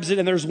grabs it.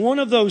 And there's one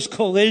of those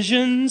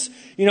collisions,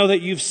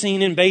 that you've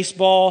seen in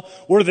baseball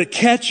where the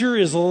catcher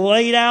is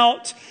laid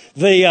out.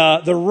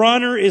 The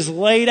runner is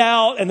laid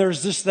out, and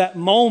there's just that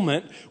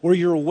moment where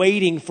you're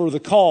waiting for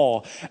the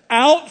call.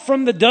 Out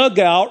from the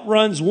dugout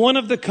runs one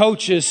of the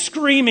coaches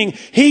screaming,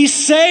 "He's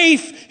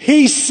safe!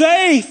 He's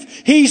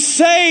safe! He's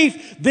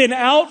safe!" Then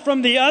out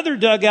from the other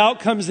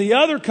dugout comes the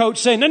other coach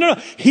saying, No,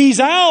 he's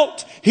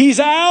out! He's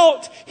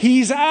out!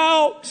 He's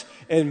out!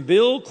 And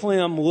Bill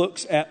Clem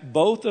looks at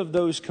both of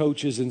those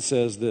coaches and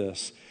says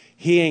this,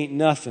 "He ain't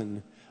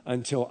nothing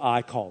until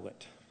I call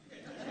it."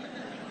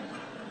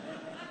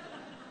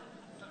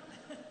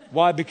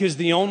 Why? Because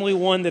the only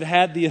one that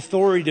had the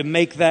authority to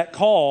make that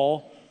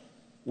call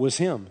was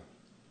Him.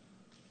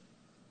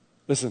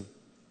 Listen,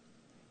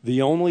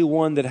 the only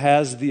one that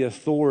has the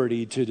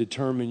authority to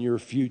determine your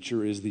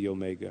future is the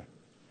Omega.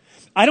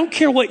 I don't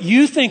care what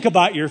you think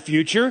about your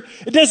future.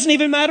 It doesn't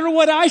even matter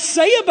what I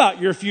say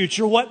about your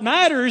future. What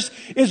matters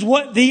is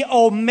what the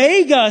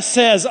Omega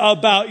says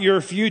about your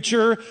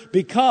future,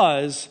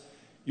 because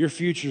your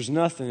future's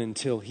nothing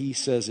until He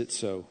says it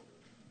so.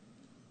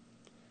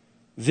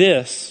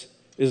 This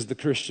is the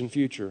Christian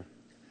future.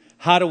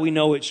 How do we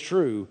know it's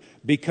true?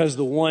 Because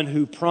the one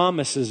who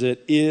promises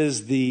it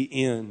is the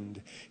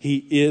end.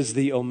 He is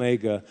the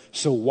Omega.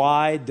 So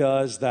why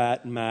does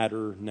that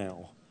matter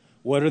now?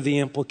 What are the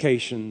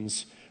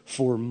implications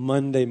for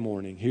Monday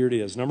morning? Here it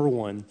is. Number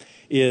one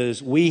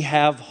is we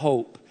have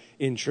hope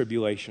in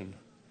tribulation.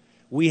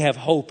 We have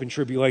hope in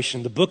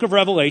tribulation. The book of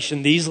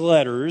Revelation, these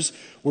letters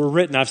were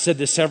written, I've said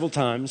this several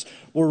times,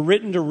 were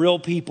written to real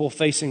people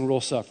facing real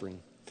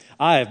suffering.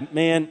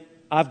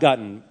 I've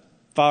gotten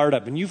fired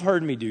up, and you've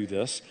heard me do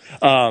this.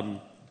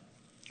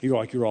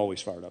 You're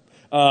always fired up.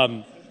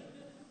 I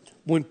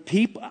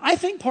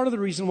think part of the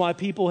reason why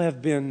people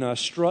have been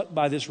struck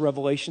by this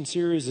Revelation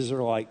series is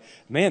they're like,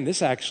 man,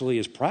 this actually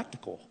is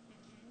practical.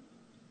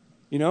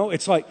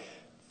 It's like,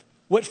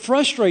 what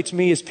frustrates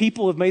me is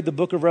people have made the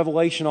book of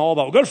Revelation all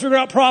about, we've got to figure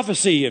out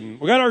prophecy, and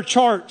we got our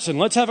charts, and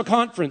let's have a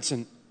conference.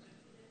 And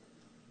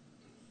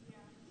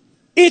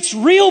it's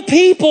real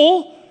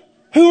people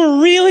who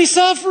are really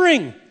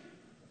suffering.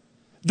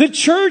 The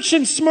church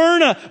in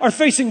Smyrna are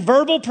facing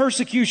verbal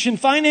persecution,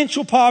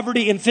 financial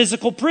poverty, and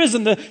physical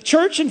prison. The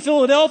church in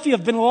Philadelphia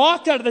have been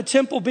locked out of the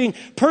temple, being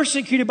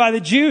persecuted by the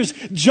Jews.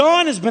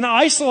 John has been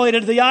isolated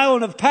to the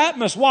island of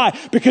Patmos. Why?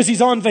 Because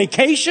he's on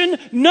vacation?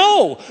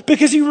 No,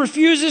 because he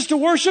refuses to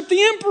worship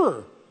the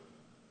emperor.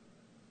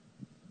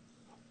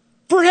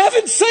 For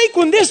heaven's sake,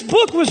 when this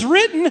book was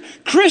written,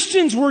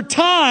 Christians were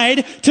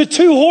tied to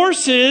two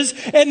horses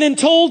and then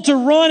told to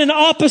run in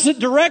opposite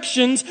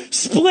directions,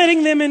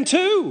 splitting them in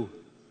two.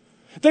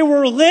 They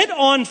were lit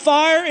on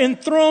fire and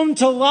thrown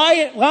to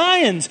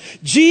lions.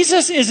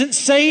 Jesus isn't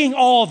saying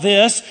all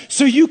this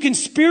so you can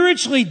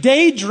spiritually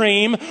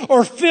daydream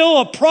or fill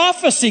a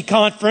prophecy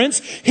conference.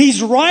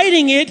 He's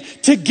writing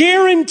it to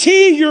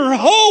guarantee your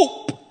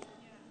hope.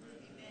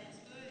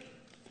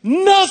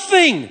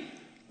 Nothing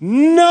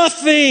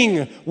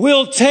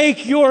will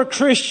take your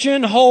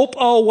Christian hope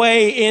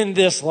away in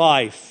this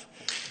life,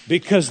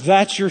 because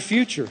that's your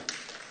future.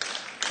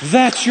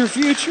 That's your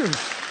future.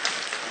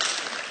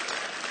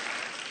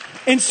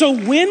 And so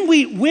when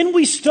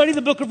we study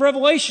the book of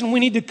Revelation, we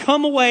need to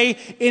come away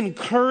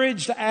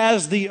encouraged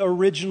as the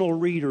original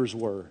readers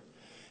were,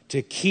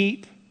 to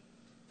keep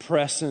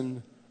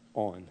pressing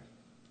on.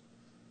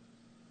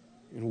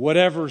 And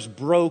whatever's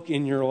broke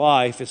in your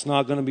life, it's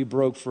not going to be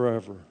broke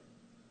forever,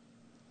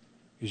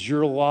 because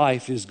your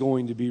life is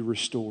going to be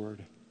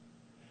restored.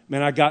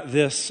 Man, I got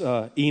this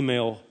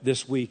email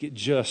this week.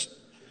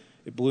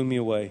 It blew me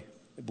away.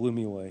 It blew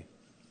me away.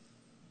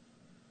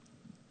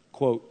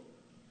 Quote,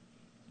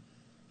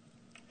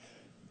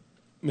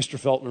 Mr.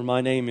 Feltner,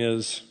 my name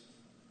is,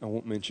 I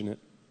won't mention it.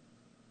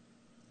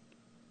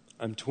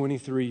 I'm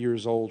 23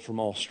 years old from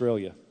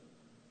Australia.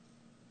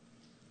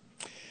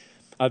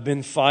 I've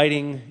been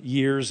fighting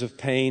years of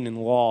pain and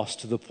loss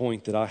to the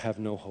point that I have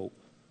no hope.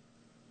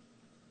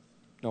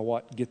 Now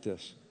what? Get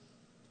this.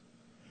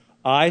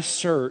 I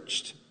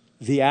searched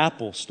the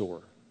Apple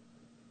Store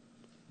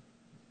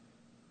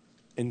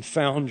and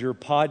found your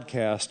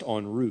podcast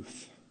on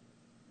Ruth.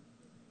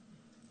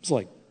 It's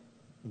like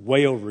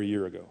way over a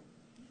year ago.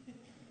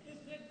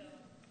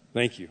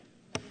 Thank you.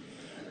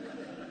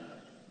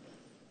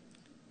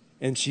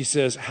 And she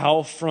says,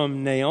 how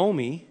from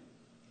Naomi,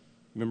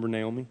 remember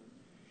Naomi,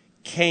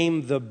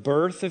 came the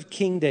birth of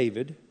King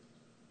David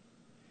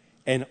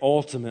and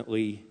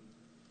ultimately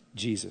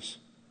Jesus.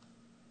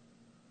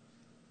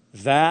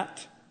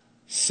 That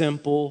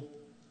simple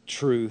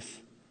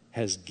truth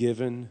has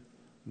given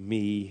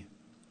me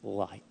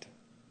light.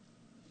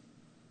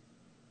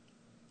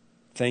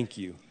 Thank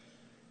you.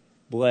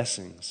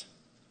 Blessings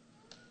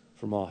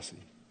from Aussie.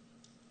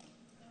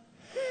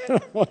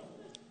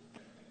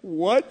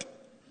 What?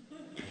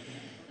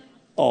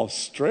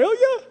 Australia?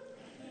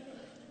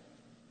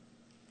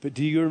 But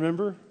do you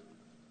remember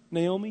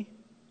Naomi?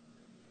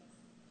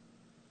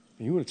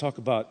 You want to talk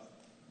about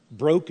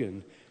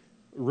broken.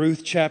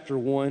 Ruth chapter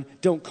 1.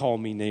 Don't call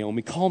me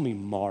Naomi. Call me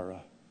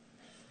Mara.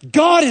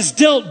 God has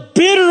dealt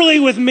bitterly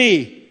with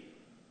me.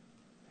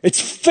 It's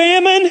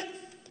famine.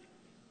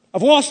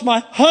 I've lost my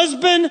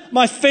husband.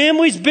 My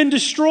family's been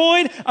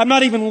destroyed. I'm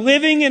not even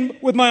living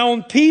with my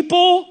own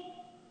people.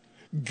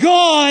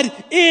 God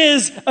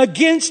is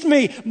against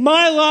me.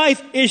 My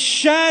life is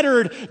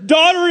shattered.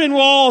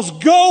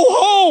 Daughter-in-laws, go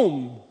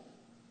home.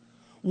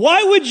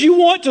 Why would you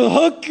want to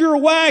hook your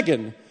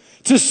wagon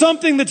to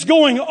something that's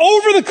going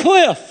over the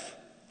cliff?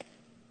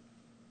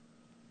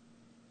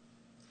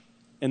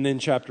 And then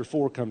chapter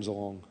 4 comes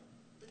along.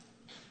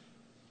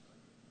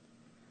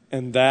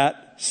 And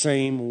that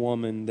same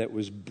woman that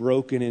was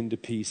broken into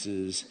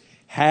pieces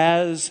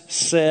has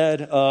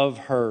said of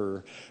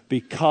her,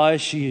 because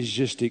she has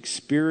just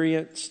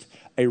experienced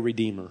a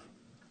Redeemer,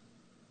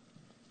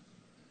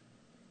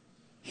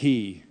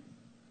 He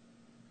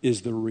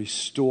is the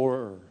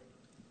restorer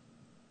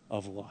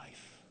of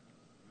life.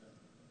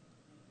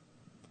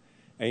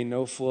 Ain't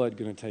no flood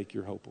going to take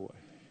your hope away.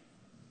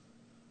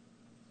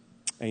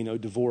 Ain't no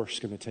divorce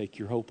going to take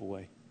your hope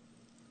away.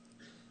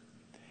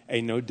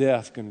 Ain't no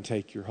death going to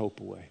take your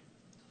hope away.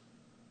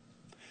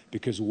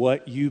 Because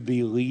what you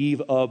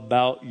believe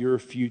about your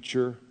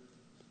future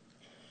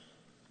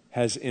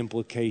has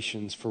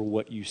implications for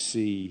what you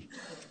see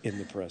in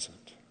the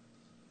present.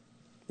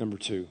 Number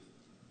 2,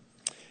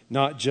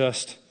 not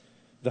just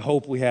the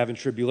hope we have in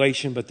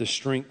tribulation, but the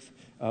strength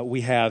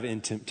we have in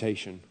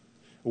temptation.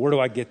 Where do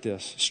I get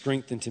this?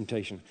 Strength in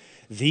temptation.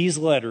 These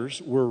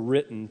letters were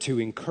written to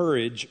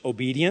encourage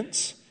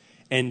obedience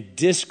and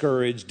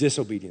discourage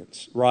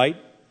disobedience, right?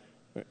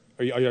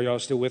 Are y'all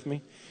still with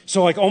me?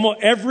 So like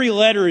almost every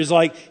letter is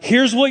like,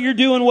 here's what you're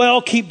doing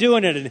well, keep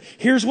doing it. And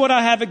here's what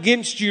I have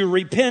against you,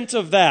 repent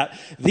of that.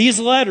 These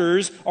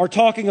letters are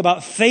talking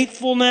about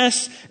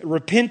faithfulness,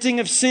 repenting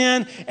of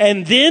sin,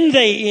 and then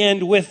they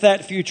end with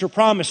that future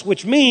promise,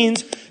 which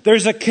means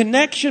there's a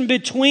connection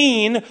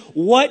between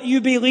what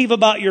you believe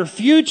about your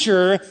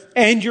future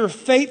and your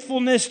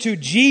faithfulness to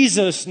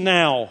Jesus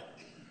now.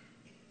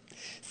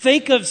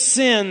 Think of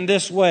sin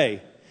this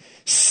way.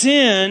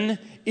 Sin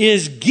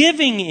is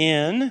giving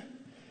in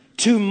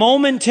to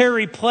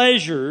momentary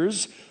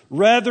pleasures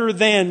rather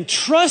than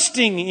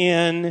trusting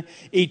in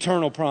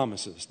eternal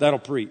promises. That'll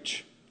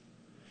preach.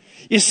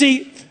 You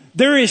see,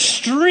 there is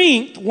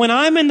strength when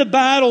I'm in the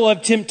battle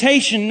of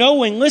temptation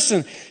knowing,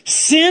 listen,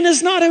 sin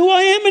is not who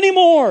I am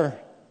anymore.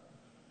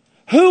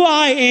 Who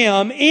I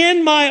am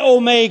in my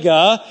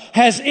Omega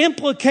has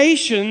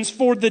implications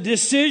for the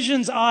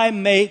decisions I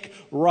make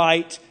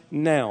right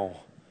now.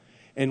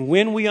 And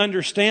when we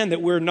understand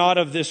that we're not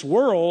of this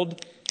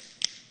world,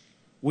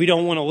 we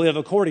don't want to live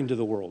according to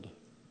the world.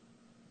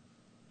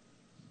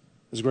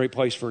 It's a great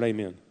place for an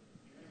amen.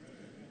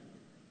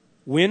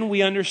 When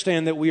we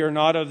understand that we are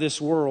not of this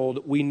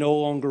world, we no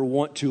longer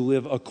want to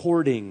live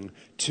according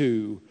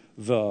to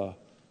the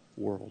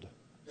world.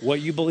 What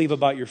you believe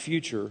about your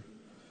future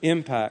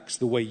impacts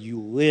the way you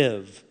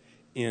live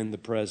in the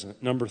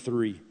present. Number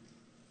 3,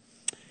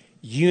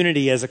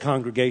 unity as a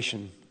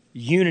congregation.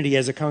 Unity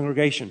as a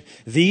congregation.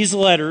 These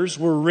letters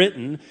were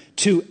written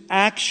to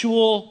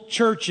actual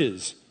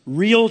churches,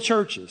 real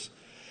churches,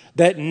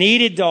 that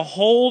needed to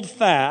hold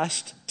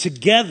fast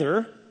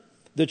together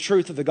the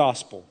truth of the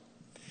gospel.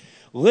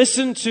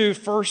 Listen to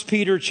 1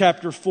 Peter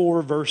chapter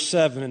 4, verse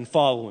 7 and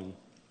following.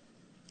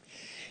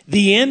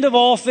 The end of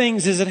all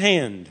things is at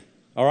hand.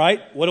 All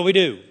right, what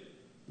do?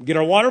 We get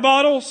our water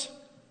bottles,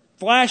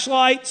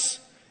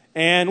 flashlights,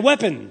 and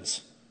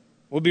weapons.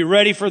 We'll be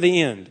ready for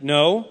the end.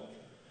 No.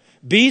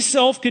 Be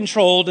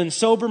self-controlled and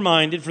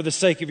sober-minded for the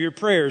sake of your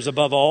prayers.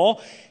 Above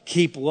all,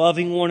 keep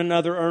loving one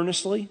another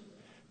earnestly,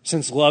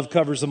 since love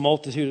covers a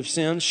multitude of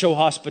sins. Show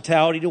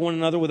hospitality to one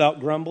another without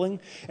grumbling.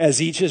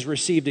 As each has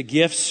received a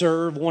gift,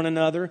 serve one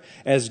another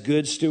as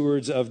good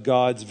stewards of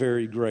God's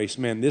varied grace.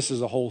 Man, this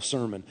is a whole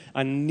sermon.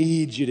 I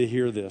need you to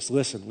hear this.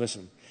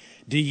 Listen.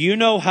 Do you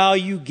know how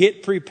you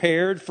get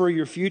prepared for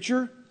your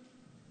future?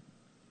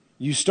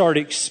 You start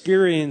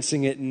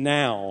experiencing it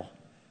now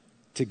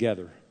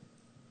together.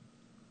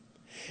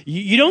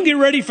 You don't get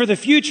ready for the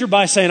future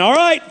by saying, all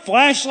right,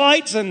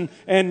 flashlights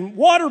and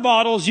water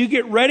bottles. You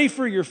get ready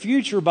for your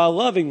future by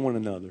loving one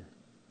another.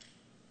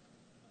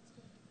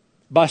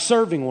 by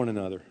serving one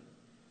another.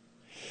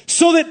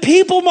 So that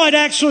people might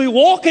actually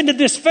walk into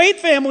this faith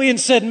family and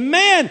said,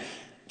 man,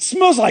 it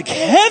smells like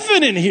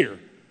heaven in here.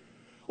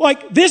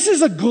 Like, this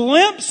is a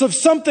glimpse of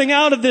something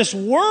out of this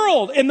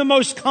world in the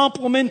most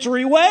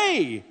complimentary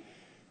way.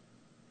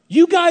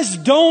 You guys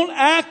don't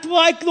act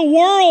like the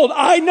world.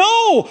 I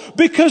know,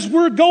 because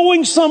we're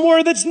going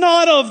somewhere that's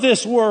not of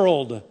this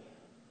world.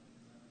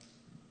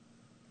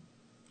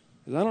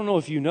 I don't know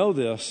if you know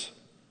this,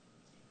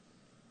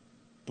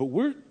 but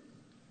we're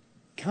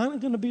kind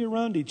of going to be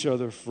around each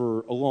other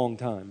for a long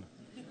time.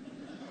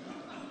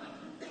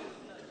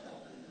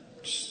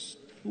 Just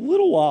a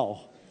little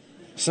while.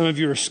 Some of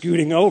you are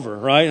scooting over,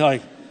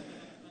 right?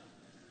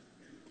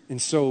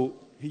 And so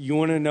you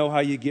want to know how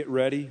you get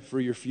ready for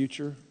your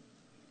future?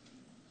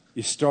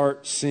 You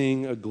start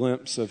seeing a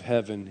glimpse of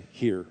heaven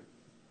here,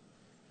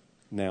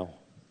 now.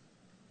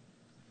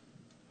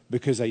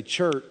 Because a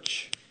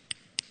church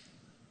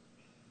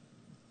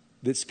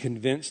that's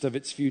convinced of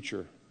its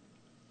future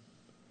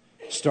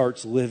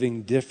starts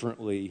living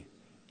differently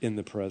in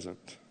the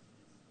present.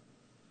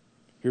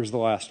 Here's the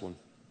last one.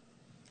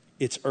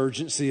 It's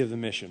urgency of the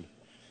mission.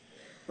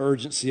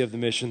 Urgency of the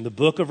mission. The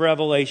book of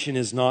Revelation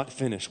is not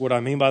finished. What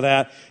I mean by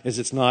that is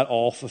it's not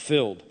all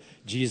fulfilled.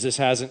 Jesus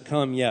hasn't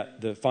come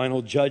yet. The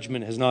final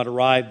judgment has not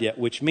arrived yet,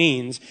 which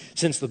means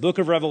since the book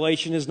of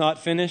Revelation is not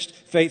finished,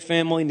 faith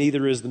family,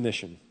 neither is the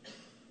mission.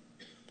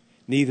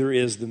 Neither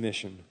is the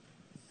mission.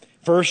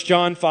 1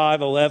 John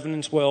 5:11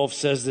 and 12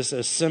 says this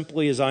as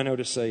simply as I know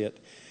to say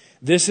it.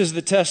 This is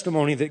the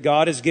testimony that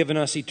God has given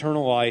us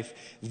eternal life.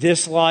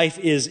 This life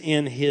is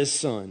in His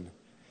Son.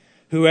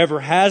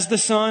 Whoever has the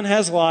Son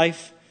has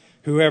life.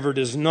 Whoever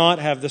does not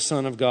have the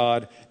Son of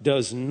God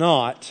does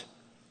not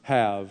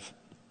have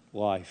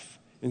life.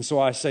 And so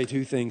I say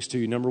two things to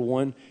you. Number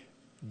one,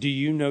 do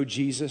you know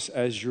Jesus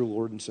as your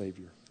Lord and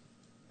Savior?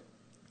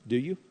 Do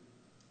you?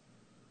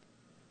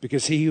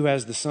 Because he who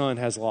has the Son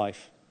has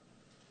life.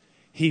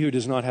 He who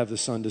does not have the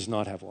Son does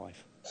not have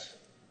life.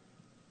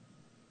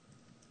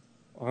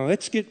 Well,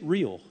 let's get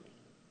real.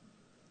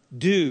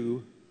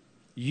 Do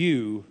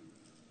you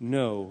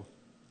know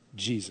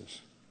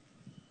Jesus?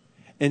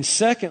 And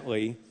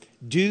secondly,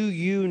 do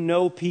you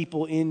know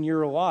people in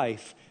your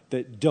life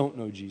that don't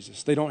know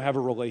Jesus? They don't have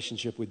a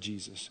relationship with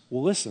Jesus.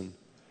 Well, listen,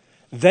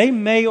 they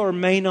may or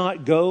may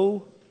not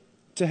go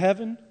to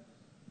heaven,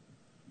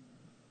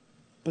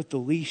 but the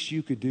least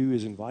you could do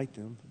is invite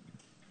them.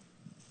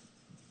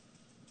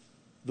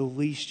 The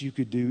least you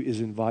could do is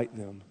invite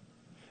them.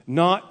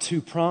 Not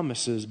to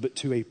promises, but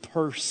to a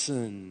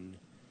person.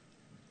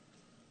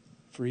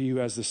 For he who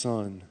has the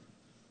Son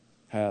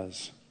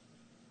has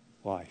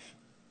life.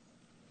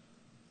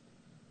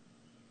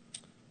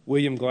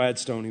 William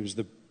Gladstone, he was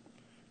the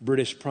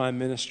British Prime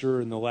Minister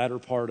in the latter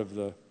part of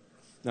the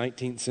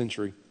 19th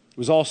century,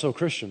 was also a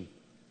Christian.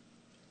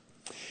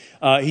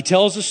 He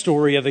tells a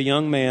story of a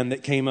young man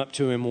that came up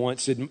to him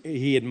once.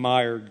 He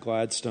admired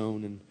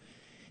Gladstone, and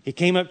he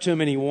came up to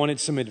him and he wanted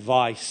some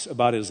advice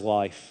about his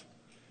life.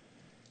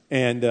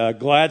 And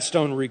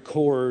Gladstone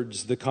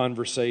records the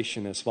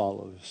conversation as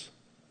follows.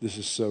 This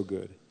is so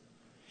good.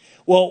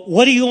 Well,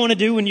 what do you want to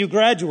do when you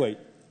graduate?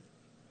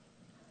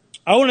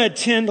 I want to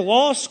attend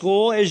law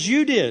school as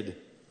you did.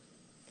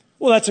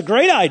 Well, that's a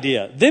great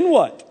idea. Then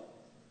what?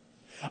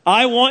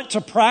 I want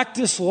to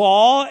practice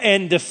law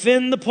and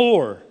defend the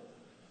poor.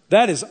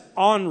 That is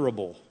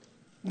honorable.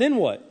 Then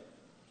what?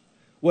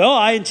 Well,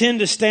 I intend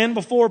to stand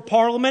before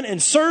Parliament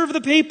and serve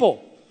the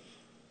people.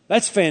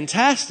 That's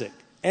fantastic.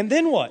 And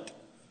then what?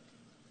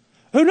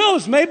 Who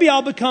knows? Maybe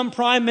I'll become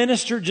Prime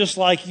Minister just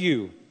like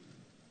you.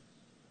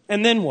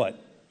 And then what?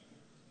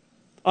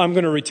 I'm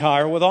going to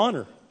retire with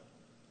honor.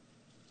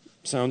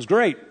 Sounds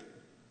great.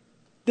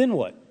 Then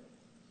what?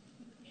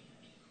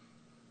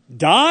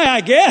 Die,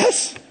 I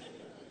guess.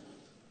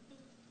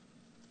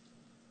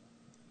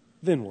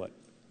 Then what?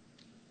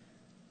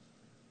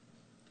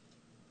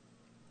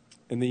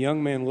 And the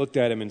young man looked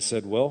at him and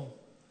said, well,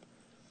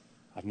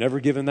 I've never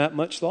given that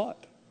much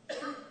thought.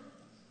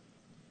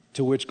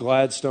 To which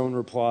Gladstone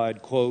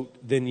replied, quote,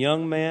 then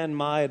young man,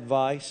 my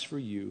advice for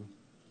you,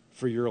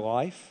 for your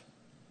life,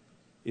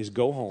 is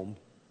go home,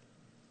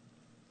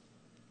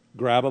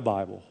 grab a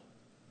Bible,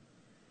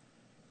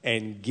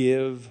 and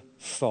give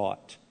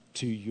thought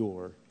to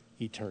your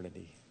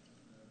eternity.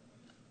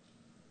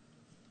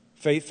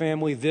 Faith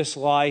family, this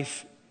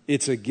life,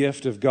 it's a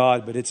gift of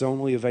God, but it's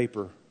only a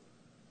vapor.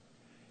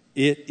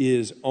 It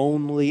is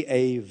only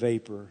a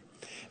vapor.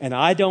 And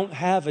I don't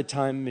have a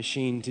time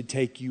machine to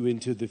take you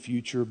into the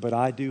future, but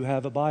I do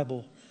have a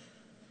Bible.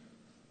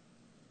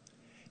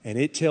 And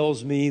it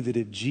tells me that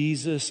if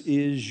Jesus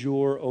is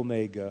your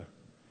Omega,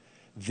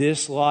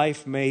 this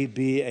life may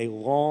be a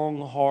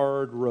long,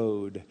 hard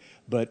road,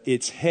 but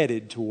it's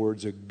headed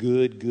towards a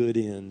good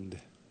end.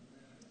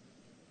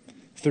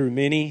 Through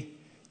many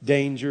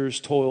dangers,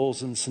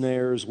 toils, and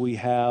snares we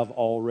have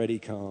already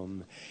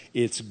come.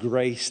 It's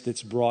grace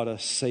that's brought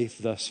us safe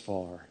thus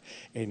far.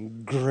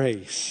 And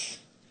grace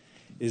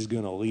is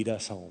going to lead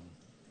us home.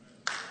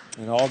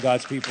 And all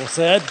God's people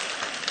said,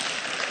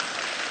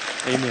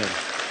 amen.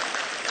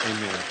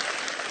 Amen.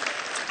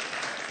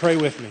 Pray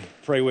with me.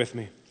 Pray with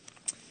me.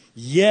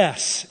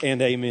 Yes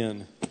and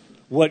amen.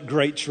 What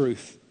great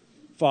truth.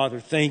 Father,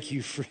 thank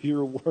you for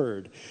your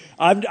word.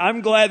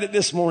 I'm glad that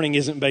this morning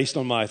isn't based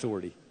on my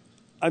authority.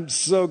 I'm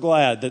so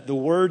glad that the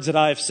words that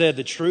I have said,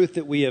 the truth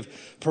that we have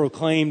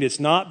proclaimed, it's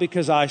not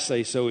because I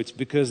say so, it's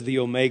because the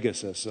Omega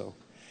says so.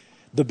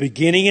 The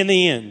beginning and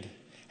the end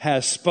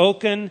has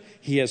spoken,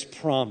 he has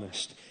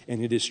promised,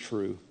 and it is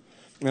true.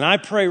 And I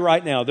pray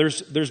right now,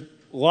 there's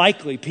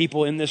likely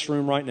people in this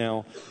room right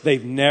now,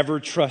 they've never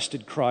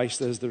trusted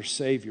Christ as their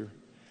Savior.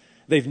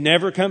 They've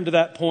never come to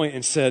that point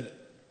and said,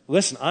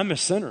 listen, I'm a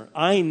sinner.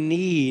 I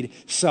need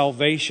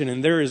salvation,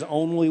 and there is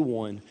only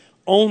one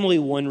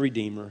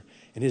Redeemer,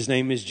 and his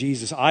name is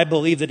Jesus. I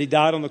believe that he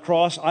died on the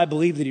cross. I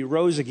believe that he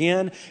rose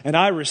again, and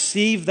I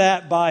receive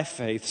that by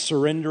faith,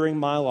 surrendering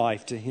my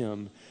life to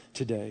him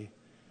today.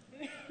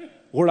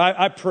 Lord,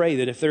 I pray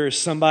that if there is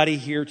somebody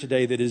here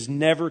today that has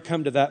never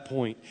come to that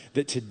point,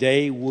 that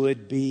today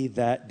would be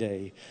that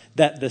day,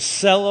 that the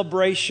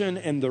celebration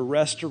and the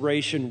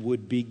restoration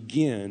would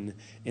begin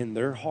in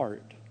their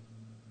heart.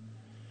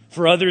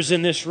 For others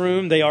in this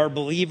room, they are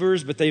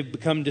believers, but they've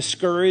become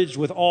discouraged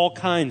with all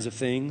kinds of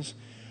things,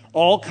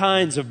 all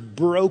kinds of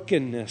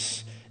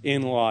brokenness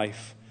in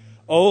life.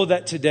 Oh,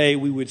 that today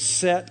we would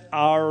set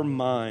our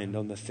mind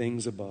on the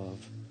things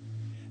above,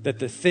 that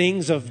the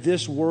things of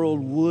this world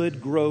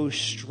would grow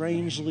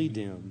strangely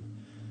dim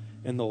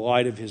in the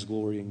light of his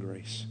glory and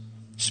grace.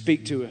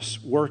 Speak to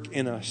us, work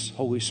in us,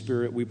 Holy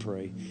Spirit, we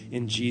pray.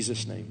 In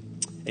Jesus' name,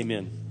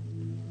 amen.